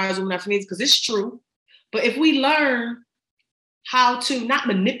are from Mars, women are from Venus, because it's true. But if we learn how to not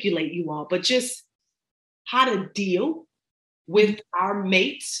manipulate you all, but just how to deal with our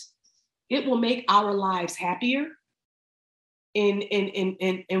mates, it will make our lives happier. And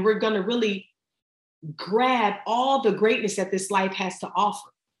we're going to really grab all the greatness that this life has to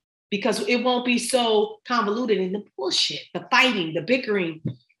offer, because it won't be so convoluted in the bullshit, the fighting, the bickering.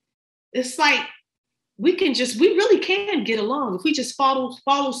 It's like we really can get along if we just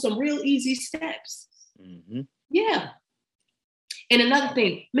follow some real easy steps. Mm-hmm. Yeah. And another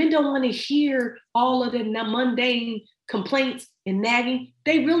thing, men don't want to hear all of the mundane complaints and nagging.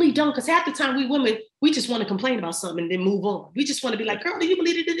 They really don't, because half the time we women, we just want to complain about something and then move on. We just want to be like, girl, do you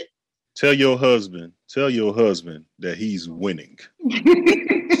believe it? Tell your husband that he's winning. You'll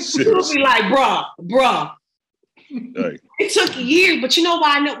be like, bruh. Right. It took years, but you know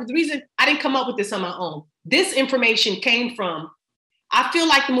why I know? The reason I didn't come up with this on my own. This information came from, I feel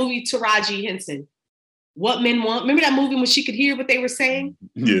like the movie Taraji Henson, What Men Want. Remember that movie when she could hear what they were saying?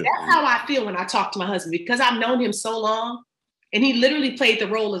 Yeah. That's how I feel when I talk to my husband, because I've known him so long, and he literally played the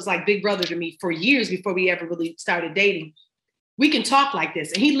role as like big brother to me for years before we ever really started dating. We can talk like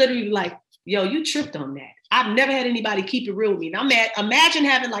this. And he literally like, yo, you tripped on that. I've never had anybody keep it real with me. Now, imagine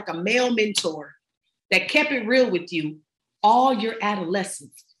having like a male mentor that kept it real with you all your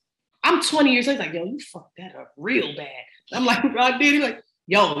adolescence. I'm 20 years old. He's like, yo, you fucked that up real bad. I'm like, bro, I did. He's like,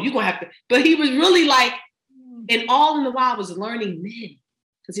 yo, you're going to have to. But he was really like, and all in the while was learning men.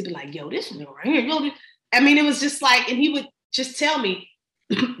 Because he'd be like, yo, this one right here. I mean, it was just like, and he would just tell me,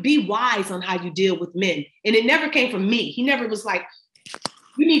 be wise on how you deal with men. And it never came from me. He never was like,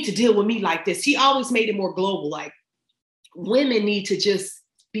 you need to deal with me like this. He always made it more global. Like, women need to just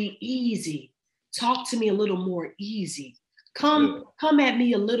be easy. Talk to me a little more easy. Come at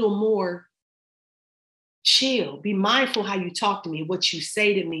me a little more chill. Be mindful how you talk to me, what you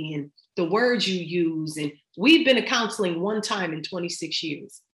say to me, and the words you use. And we've been to counseling one time in 26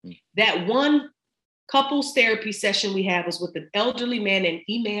 years. That one couples therapy session we had was with an elderly man named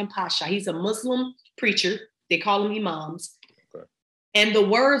Imam Pasha. He's a Muslim preacher. They call him imams. Okay. And the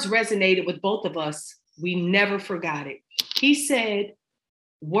words resonated with both of us. We never forgot it. He said,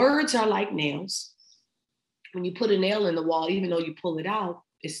 words are like nails. When you put a nail in the wall, even though you pull it out,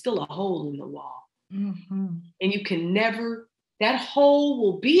 it's still a hole in the wall. Mm-hmm. And you can never, that hole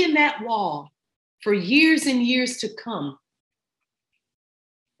will be in that wall for years and years to come.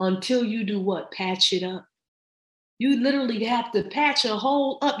 Until you do what? Patch it up. You literally have to patch a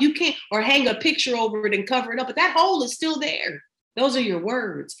hole up. You can't, or hang a picture over it and cover it up, but that hole is still there. Those are your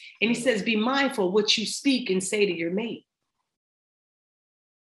words. And he says, be mindful of what you speak and say to your mate.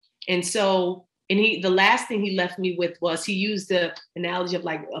 And so, the last thing he left me with was, he used the analogy of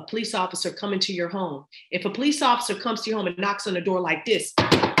like a police officer coming to your home. If a police officer comes to your home and knocks on the door like this,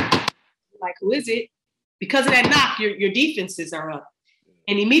 like, who is it? because of that knock, your defenses are up.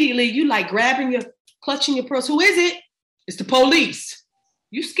 And immediately you like clutching your purse. Who is it? It's the police.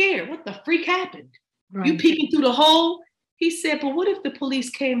 You scared. What the freak happened? Right. You peeking through the hole? He said, but what if the police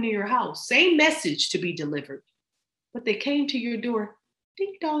came to your house? Same message to be delivered. But they came to your door.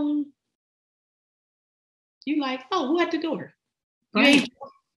 Ding dong. You like, oh, who at the door? You ain't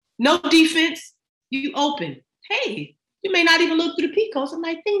no defense. You open. Hey, you may not even look through the peacocks. I'm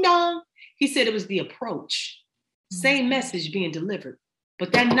like, ding dong. He said it was the approach. Same message being delivered.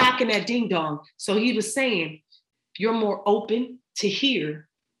 But that knocking, that ding dong. So he was saying, you're more open to hear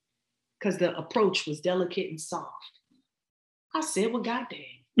because the approach was delicate and soft. I said, well, goddamn.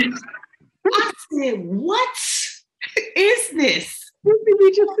 I said, what is this?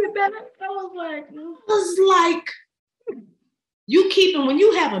 We just said that. I was like, you keeping, when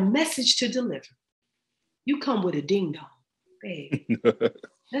you have a message to deliver, you come with a ding dong. Babe,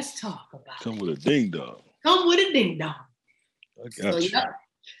 let's talk about it. Come with a ding dong. Come with a ding dong. I got you. Yeah.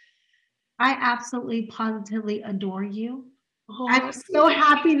 I absolutely positively adore you. Oh, I'm so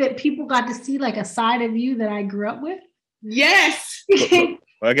happy that people got to see like a side of you that I grew up with. Yes.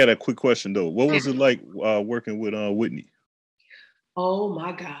 I got a quick question though. What was it like working with Whitney? Oh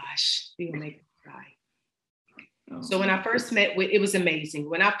my gosh, you'll make me cry. So when I first met Whitney, it was amazing.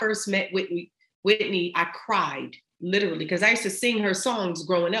 When I first met Whitney, I cried literally because I used to sing her songs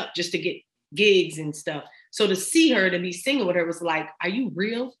growing up just to get gigs and stuff. So to see her, to be singing with her was like, are you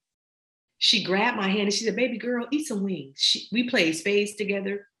real? She grabbed my hand and she said, baby girl, eat some wings. We played spades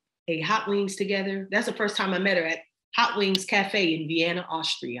together, ate hot wings together. That's the first time I met her at Hot Wings Cafe in Vienna,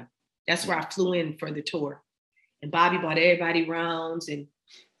 Austria. That's where I flew in for the tour. And Bobby bought everybody rounds. And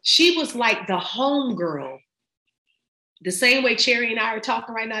she was like the home girl. The same way Cherry and I are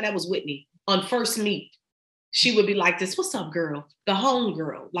talking right now, that was Whitney. On first meet, she would be like this, what's up, girl? The home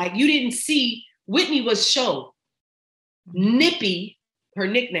girl. Like you didn't see, Whitney was show. Nippy, her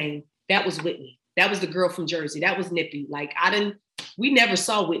nickname, that was Whitney. That was the girl from Jersey. That was Nippy. Like we never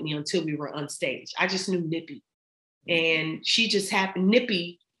saw Whitney until we were on stage. I just knew Nippy. And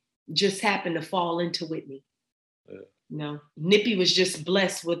Nippy just happened to fall into Whitney. No, Nippy was just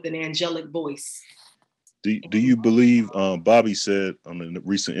blessed with an angelic voice. Do you believe Bobby said on a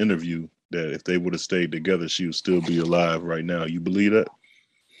recent interview that if they would have stayed together, she would still be alive right now? You believe that?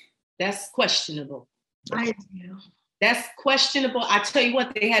 That's questionable. I do. That's questionable. I tell you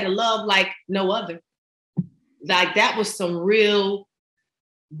what, they had a love like no other. Like that was some real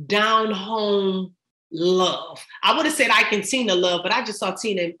down home love. I would have said I can Tina love, but I just saw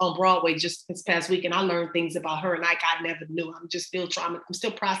Tina on Broadway just this past week and I learned things about her and I never knew. I'm just still I'm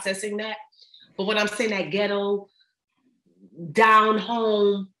still processing that. But when I'm saying that ghetto, down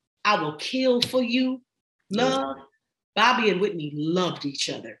home, I will kill for you, love, Bobby and Whitney loved each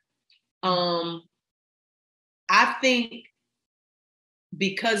other. I think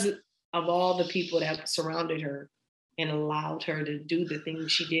because of all the people that surrounded her and allowed her to do the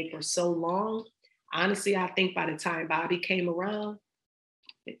things she did for so long, honestly, I think by the time Bobby came around,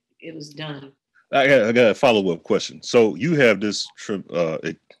 it was done. I got a follow-up question. So you have this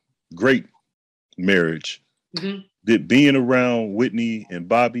great marriage. Mm-hmm. Did being around Whitney and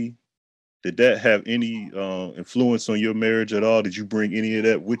Bobby, did that have any influence on your marriage at all? Did you bring any of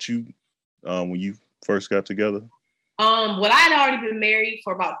that with you when you first got together? Well, I had already been married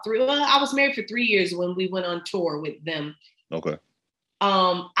for about I was married for 3 years when we went on tour with them. Okay.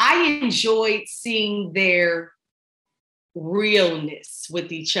 I enjoyed seeing their realness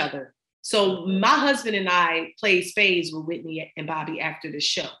with each other. So my husband and I played spades with Whitney and Bobby after the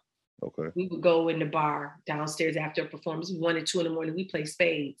show. Okay. We would go in the bar downstairs after a performance. 1 and 2 in the morning, we played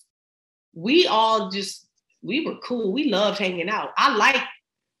spades. We were cool. We loved hanging out. I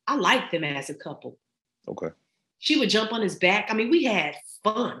liked them as a couple. Okay. She would jump on his back. I mean, we had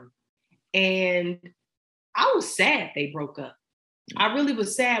fun. And I was sad they broke up. I really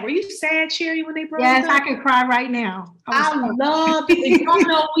was sad. Were you sad, Cherry, when they broke up? Yes, I can cry right now. I loved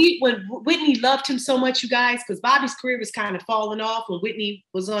it. When Whitney loved him so much, you guys, because Bobby's career was kind of falling off when Whitney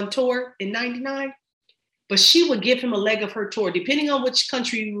was on tour in 99. But she would give him a leg of her tour. Depending on which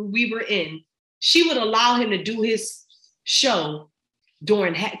country we were in, she would allow him to do his show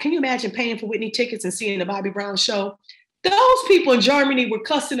during, can you imagine paying for Whitney tickets and seeing the Bobby Brown show? Those people in Germany were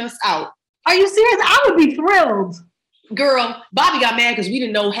cussing us out. Are you serious? I would be thrilled. Girl, Bobby got mad because we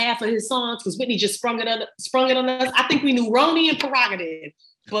didn't know half of his songs because Whitney just sprung it on us. I think we knew Roni and Prerogative.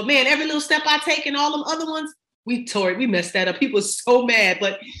 But man, every little step I take and all them other ones, we messed that up. People were so mad.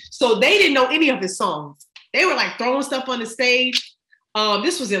 But so they didn't know any of his songs. They were like throwing stuff on the stage.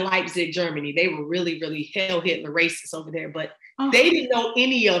 This was in Leipzig, Germany. They were really, really hell-hitting the racist over there. But they didn't know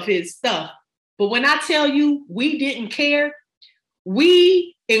any of his stuff. But when I tell you we didn't care,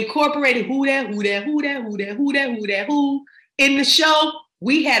 we incorporated who in the show.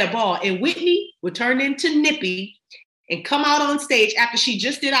 We had a ball. And Whitney would turn into Nippy and come out on stage after she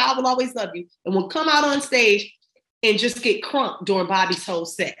just did I Will Always Love You, and would come out on stage and just get crunk during Bobby's whole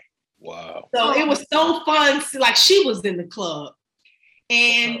set. Wow. So it was so fun. Like she was in the club.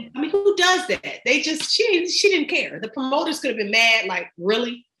 And I mean, who does that? They just, she didn't care. The promoters could have been mad, like,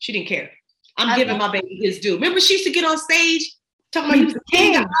 really? She didn't care. I'm giving my baby his due. Remember she used to get on stage talking about he was the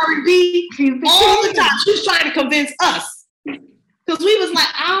king of R&B all the time. She was trying to convince us. Because we was like,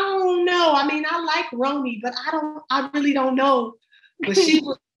 I don't know. I mean, I like Roni, but I really don't know. But she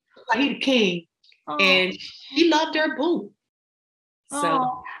was like, he the king. And she loved her boo.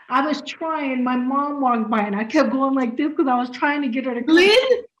 So I was trying. My mom walked by and I kept going like this because I was trying to get her to come.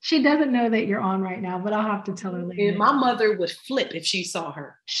 Lynn? She doesn't know that you're on right now, but I'll have to tell her later. And my mother would flip if she saw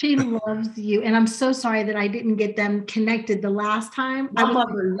her. She loves you. And I'm so sorry that I didn't get them connected the last time. My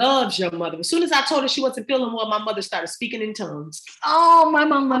mother loves your mother. As soon as I told her she wasn't feeling well, my mother started speaking in tongues. Oh, my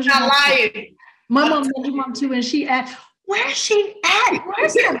mom loves you. I'm not lying. My mom loves your mom too. And she asked, where's she at?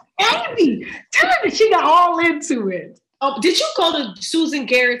 Where's the baby? Tell her that she got all into it. Oh, did you go to Susan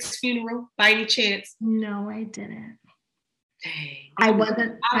Garrett's funeral by any chance? No, I didn't. Dang. I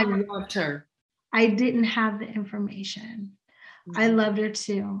wasn't. I loved her. I didn't have the information. I loved her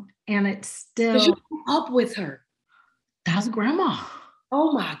too. And it's still. Did you grew up with her? That's grandma.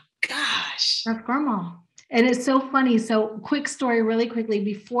 Oh my gosh. That's grandma. And it's so funny. So quick story really quickly.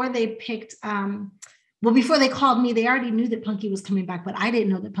 Before they picked, before they called me, they already knew that Punky was coming back, but I didn't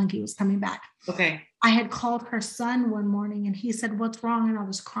know that Punky was coming back. Okay. I had called her son one morning and he said, what's wrong? And I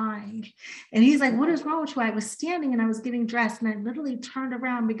was crying. And he's like, what is wrong with you? I was standing and I was getting dressed and I literally turned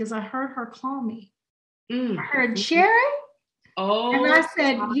around because I heard her call me. I heard, Cherry? Oh. And I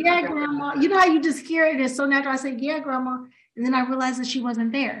said, yeah, grandma. You know how you just hear it? It's so natural. I said, yeah, grandma. And then I realized that she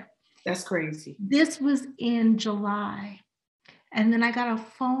wasn't there. That's crazy. This was in July. And then I got a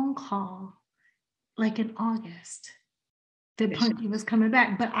phone call like in August that Punky was coming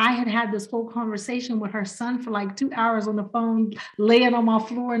back. But I had this whole conversation with her son for like 2 hours on the phone, laying on my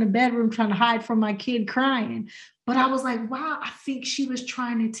floor in the bedroom, trying to hide from my kid crying. But I was like, wow, I think she was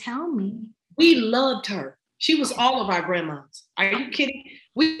trying to tell me. We loved her. She was all of our grandmas. Are you kidding?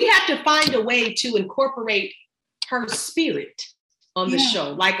 We have to find a way to incorporate her spirit on the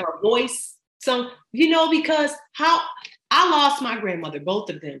show, like our voice. So, because how I lost my grandmother, both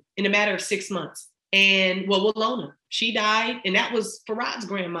of them, in a matter of 6 months. And Willona, she died, and that was Farad's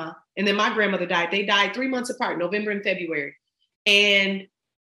grandma. And then my grandmother died. They died 3 months apart, November and February. And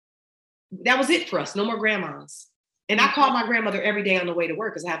that was it for us. No more grandmas. And I called my grandmother every day on the way to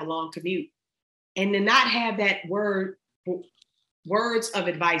work because I have a long commute. And to not have that words of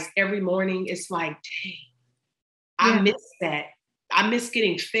advice every morning, it's like, dang, I miss that. I miss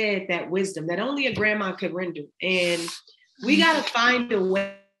getting fed that wisdom that only a grandma could render. And we got to find a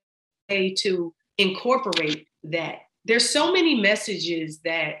way to incorporate that. There's so many messages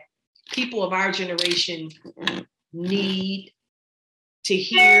that people of our generation need to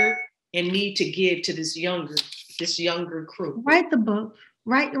hear and need to give to this younger crew. Write the book.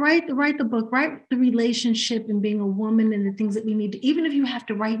 Write the book. Write the relationship and being a woman and the things that we need to, even if you have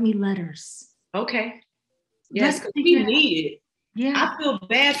to write me letters. Okay. Yes, we need it. Yeah. I feel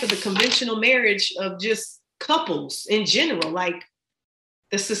bad for the conventional marriage of just couples in general. Like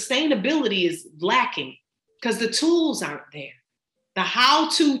the sustainability is lacking because the tools aren't there. The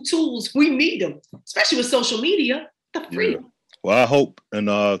how-to tools, we need them, especially with social media, the freedom. Yeah. Well, I hope in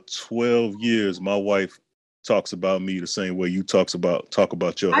 12 years, my wife talks about me the same way you talk about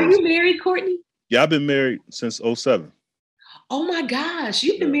your husband. Are you married, Courtney? Yeah, I've been married since 2007. Oh my gosh,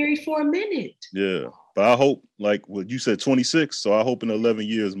 you've been married for a minute. Yeah, but I hope, like what you said, 26. So I hope in 11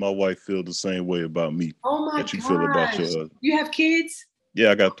 years, my wife feels the same way about me. Oh my that you feel about your husband. You have kids?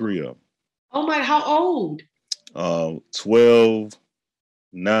 Yeah, I got 3 of them. Oh my, how old? 12,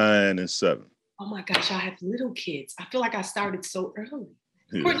 9, and 7. Oh my gosh, I have little kids. I feel like I started so early.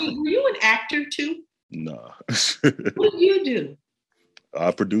 Yeah. Courtney, were you an actor too? Nah. What do you do?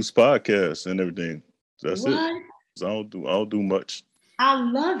 I produce podcasts and everything. That's what? it. So I don't do much. I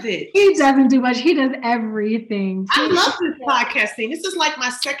love it. He doesn't do much. He does everything. I love this podcast thing. This is like my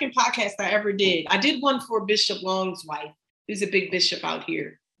second podcast I ever did. I did one for Bishop Long's wife. He's a big bishop out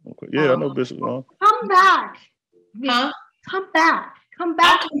here. Okay. Yeah, I know Bishop Long. Come back. Huh? Come back. I'll come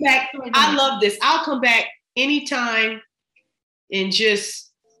back. I love this. I'll come back anytime and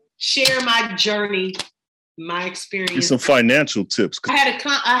just share my journey, my experience. Get some financial tips. I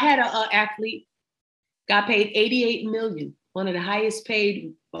had a athlete, got paid $88 million, one of the highest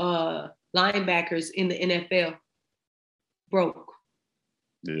paid linebackers in the NFL broke.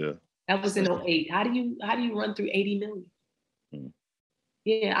 Yeah. That was in 2008. How do you run through 80 million?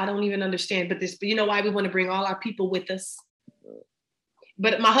 Yeah, I don't even understand. But you know why we want to bring all our people with us?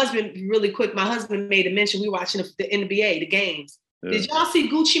 But my husband, really quick, my husband made a mention. We were watching the NBA, the games. Yeah. Did y'all see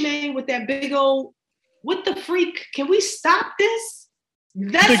Gucci Mane with that big old, what the freak? Can we stop this? You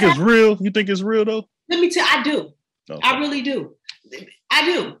think it's real? You think it's real though? Let me tell you, I do. Okay. I really do. I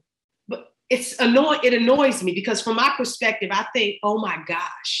do. But it's annoying. It annoys me because from my perspective, I think, oh my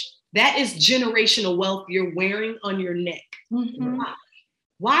gosh, that is generational wealth you're wearing on your neck. Mm-hmm.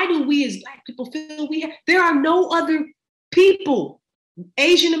 Why do we as Black people feel there are no other people,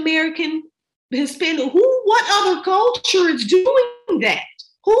 Asian American, Hispanic, what other culture is doing that?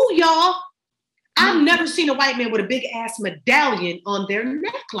 Who, y'all? I've never seen a white man with a big ass medallion on their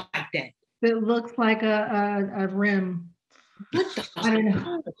neck like that. It looks like a rim. What the I don't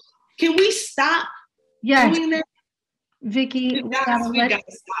know. Can we stop doing that? Vicky,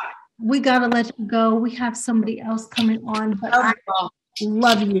 we gotta let you go. We have somebody else coming on, but I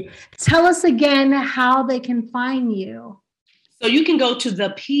love you. Tell us again how they can find you. So you can go to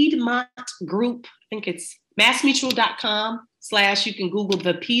the Piedmont Group. I think it's massmutual.com/ you can Google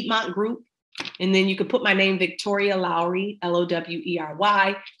the Piedmont Group. And then you can put my name, Victoria Lowry,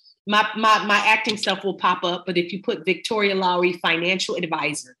 Lowery. My acting stuff will pop up. But if you put Victoria Lowry Financial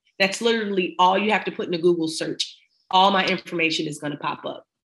Advisor, that's literally all you have to put in a Google search. All my information is going to pop up.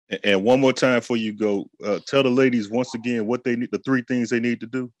 And one more time before you go, tell the ladies once again what they need, the 3 things they need to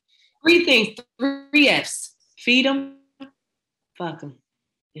do. 3 things, 3 F's. Feed them, fuck them,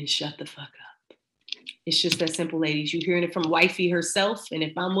 and shut the fuck up. It's just that simple, ladies. You're hearing it from wifey herself. And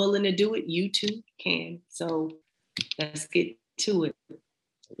if I'm willing to do it, you too can. So let's get to it.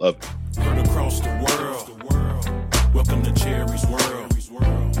 Love it. Heard across the world. Welcome to Cherry's World.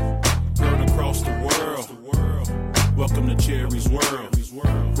 Heard across the world. Welcome to Cherry's World.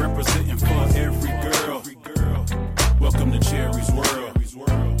 Representing for every girl. Welcome to Cherry's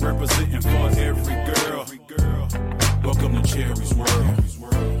World. Representing for every girl. Welcome to Cherry's World.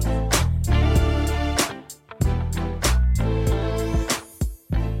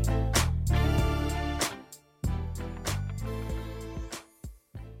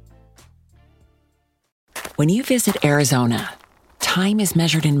 When you visit Arizona, time is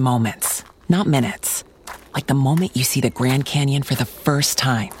measured in moments, not minutes. Like the moment you see the Grand Canyon for the first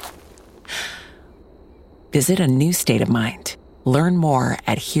time. Visit a new state of mind. Learn more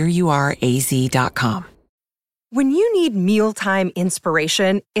at hereyouareaz.com. When you need mealtime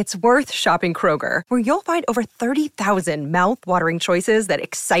inspiration, it's worth shopping Kroger, where you'll find over 30,000 mouth-watering choices that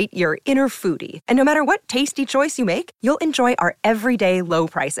excite your inner foodie. And no matter what tasty choice you make, you'll enjoy our everyday low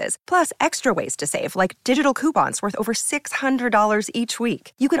prices, plus extra ways to save, like digital coupons worth over $600 each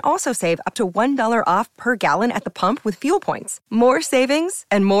week. You can also save up to $1 off per gallon at the pump with fuel points. More savings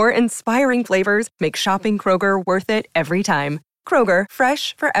and more inspiring flavors make shopping Kroger worth it every time. Kroger,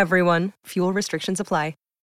 fresh for everyone. Fuel restrictions apply.